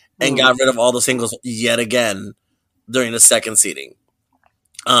 and got rid of all the singles yet again during the second seating.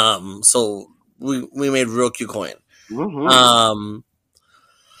 So we made real cute coin.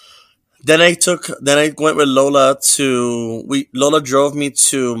 Then I went with Lola Lola drove me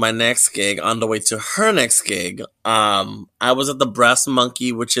to my next gig. On the way to her next gig, I was at the Brass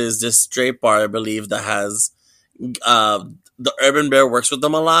Monkey, which is this straight bar, I believe, that has the Urban Bear works with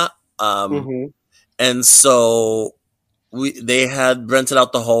them a lot. And so they had rented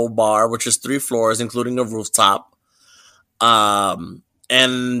out the whole bar, which is 3 floors, including a rooftop.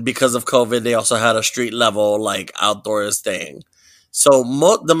 And because of COVID, they also had a street level, like, outdoor staying. So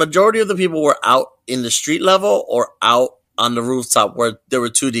the majority of the people were out in the street level or out on the rooftop, where there were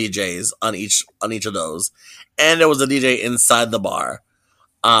 2 DJs on each of those, and there was a DJ inside the bar.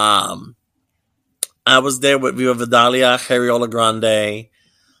 I was there with Viva Vidalia, Harriola Grande,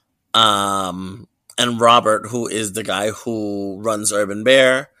 and Robert, who is the guy who runs Urban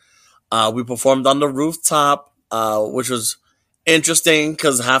Bear. We performed on the rooftop, which was interesting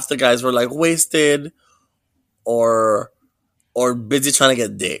because half the guys were like wasted or busy trying to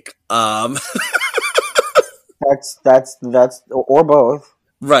get dick. That's or both.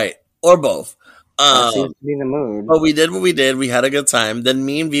 Right. Or both. That seems to be the mood. But we did what we did. We had a good time. Then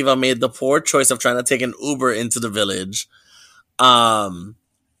me and Viva made the poor choice of trying to take an Uber into the village.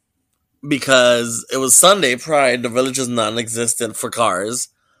 because it was Sunday Pride. The village is non-existent for cars.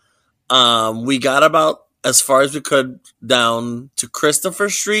 We got about as far as we could down to Christopher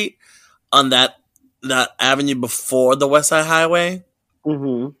Street on that avenue before the West Side Highway.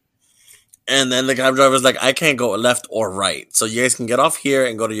 Mm-hmm. And then the cab driver was like, I can't go left or right. So you guys can get off here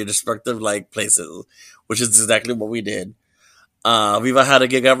and go to your respective like places, which is exactly what we did. Viva had a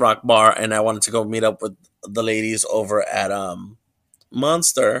gig at Rock Bar, and I wanted to go meet up with the ladies over at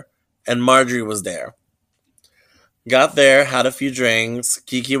Monster, and Marjorie was there. Got there, had a few drinks,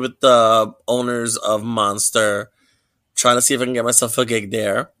 kiki with the owners of Monster, trying to see if I can get myself a gig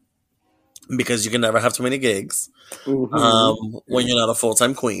there, because you can never have too many gigs when you're not a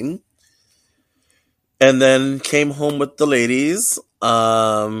full-time queen. And then came home with the ladies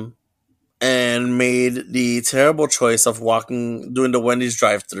and made the terrible choice of doing the Wendy's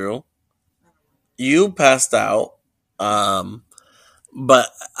drive-thru. You passed out. But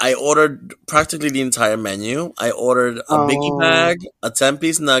I ordered practically the entire menu. I ordered a biggie bag, a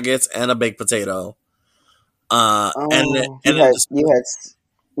 10-piece nuggets, and a baked potato. You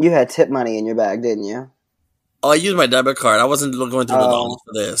had tip money in your bag, didn't you? Oh, I used my debit card. I wasn't going through the dollars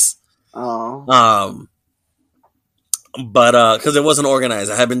for this. Oh. But because it wasn't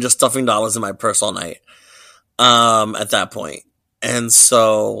organized, I had been just stuffing dollars in my purse all night. At that point, and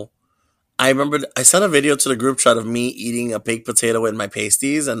so I remember I sent a video to the group chat of me eating a baked potato with my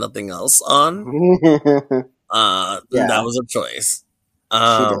pasties and nothing else on. That was a choice.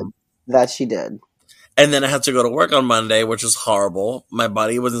 She did. And then I had to go to work on Monday, which was horrible. My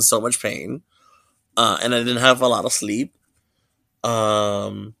body was in so much pain, and I didn't have a lot of sleep.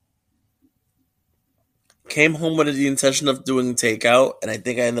 Came home with the intention of doing takeout, and I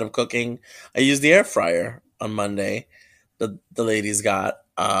think I ended up cooking. I used the air fryer on Monday that the ladies got,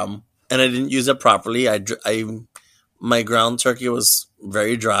 and I didn't use it properly. My ground turkey was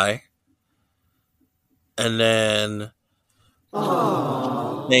very dry, and then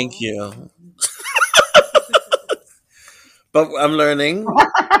thank you. But I'm learning.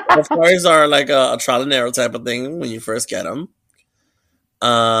 The fries are like a trial and error type of thing when you first get them.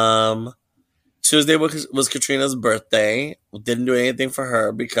 Tuesday was Katrina's birthday. Didn't do anything for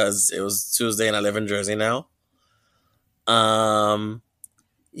her because it was Tuesday and I live in Jersey now.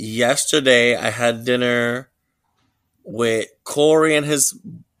 Yesterday I had dinner with Corey and his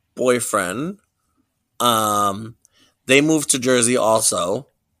boyfriend. They moved to Jersey also.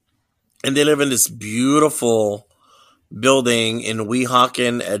 And they live in this beautiful building in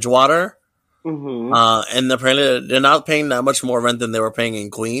Weehawken, Edgewater. Mm-hmm. And apparently they're not paying that much more rent than they were paying in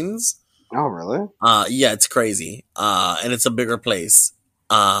Queens. Oh, really? Yeah, it's crazy. And it's a bigger place.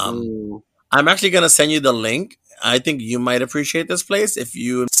 I'm actually going to send you the link. I think you might appreciate this place if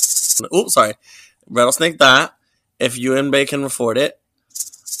you... Rattlesnake that. If you and Bay can afford it.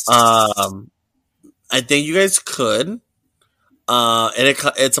 I think you guys could. And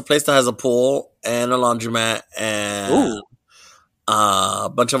it's a place that has a pool and a laundromat and a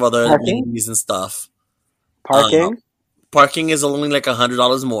bunch of other amenities and stuff. Parking? Parking is only like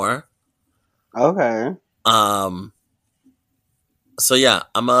 $100 more. Okay. So yeah,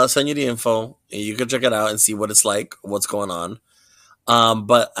 I'm gonna send you the info. You can check it out and see what it's like, what's going on.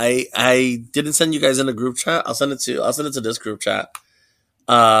 But I didn't send you guys in the group chat. I'll send it to this group chat.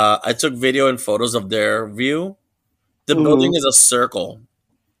 I took video and photos of their view. The building is a circle.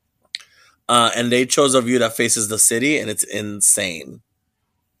 And they chose a view that faces the city, and it's insane.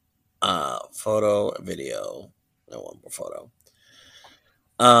 Photo, video. No, one more photo.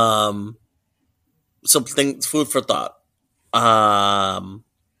 Food for thought. Yeah,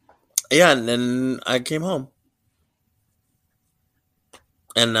 and then I came home.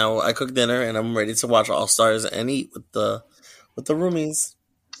 And now I cook dinner, and I'm ready to watch All Stars and eat with the roomies.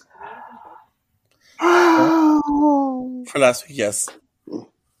 For last week, yes.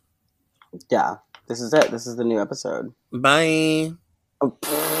 Yeah, this is it. This is the new episode. Bye.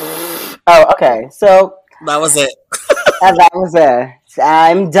 Oh, okay. So that was it. That was it.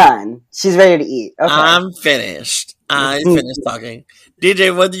 I'm done. She's ready to eat. Okay. I'm finished. I finished talking.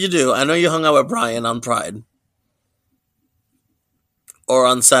 DJ, what did you do? I know you hung out with Brian on Pride. Or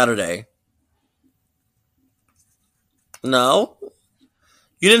on Saturday. No?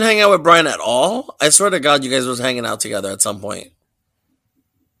 You didn't hang out with Brian at all? I swear to God, you guys was hanging out together at some point.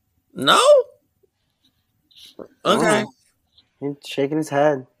 No? Okay. He's shaking his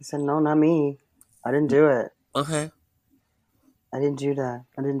head. He said, no, not me. I didn't do it. Okay. I didn't do that.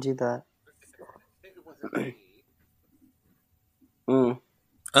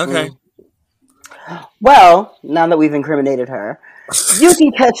 Okay. Well, now that we've incriminated her, you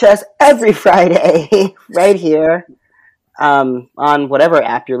can catch us every Friday right here on whatever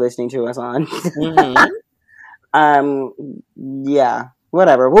app you're listening to us on. Yeah,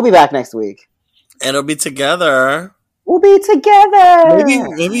 whatever. We'll be back next week. And it'll be together. We'll be together.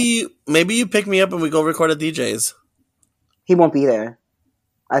 Maybe you pick me up and we go record at DJ's. He won't be there.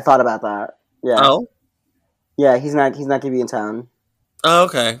 I thought about that. Yeah. Oh? Yeah, he's not gonna be in town. Oh,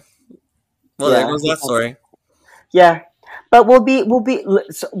 okay. Well, there goes that story. Yeah. But we'll be.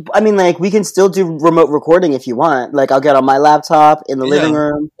 I mean, like, we can still do remote recording if you want. Like, I'll get on my laptop in the living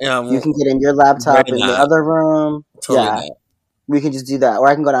room. Yeah, you can get in your laptop in the other room. Totally yeah, not. We can just do that, or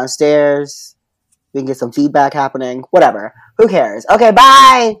I can go downstairs. We can get some feedback happening. Whatever. Who cares? Okay,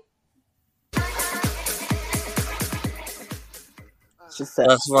 bye. Just say.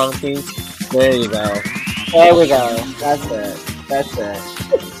 That's wrong thing. There you go. There we go. That's it. That's it.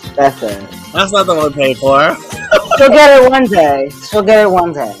 That's it. That's not the one we paid for. She'll get it one day. She'll get it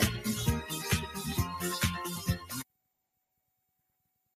one day.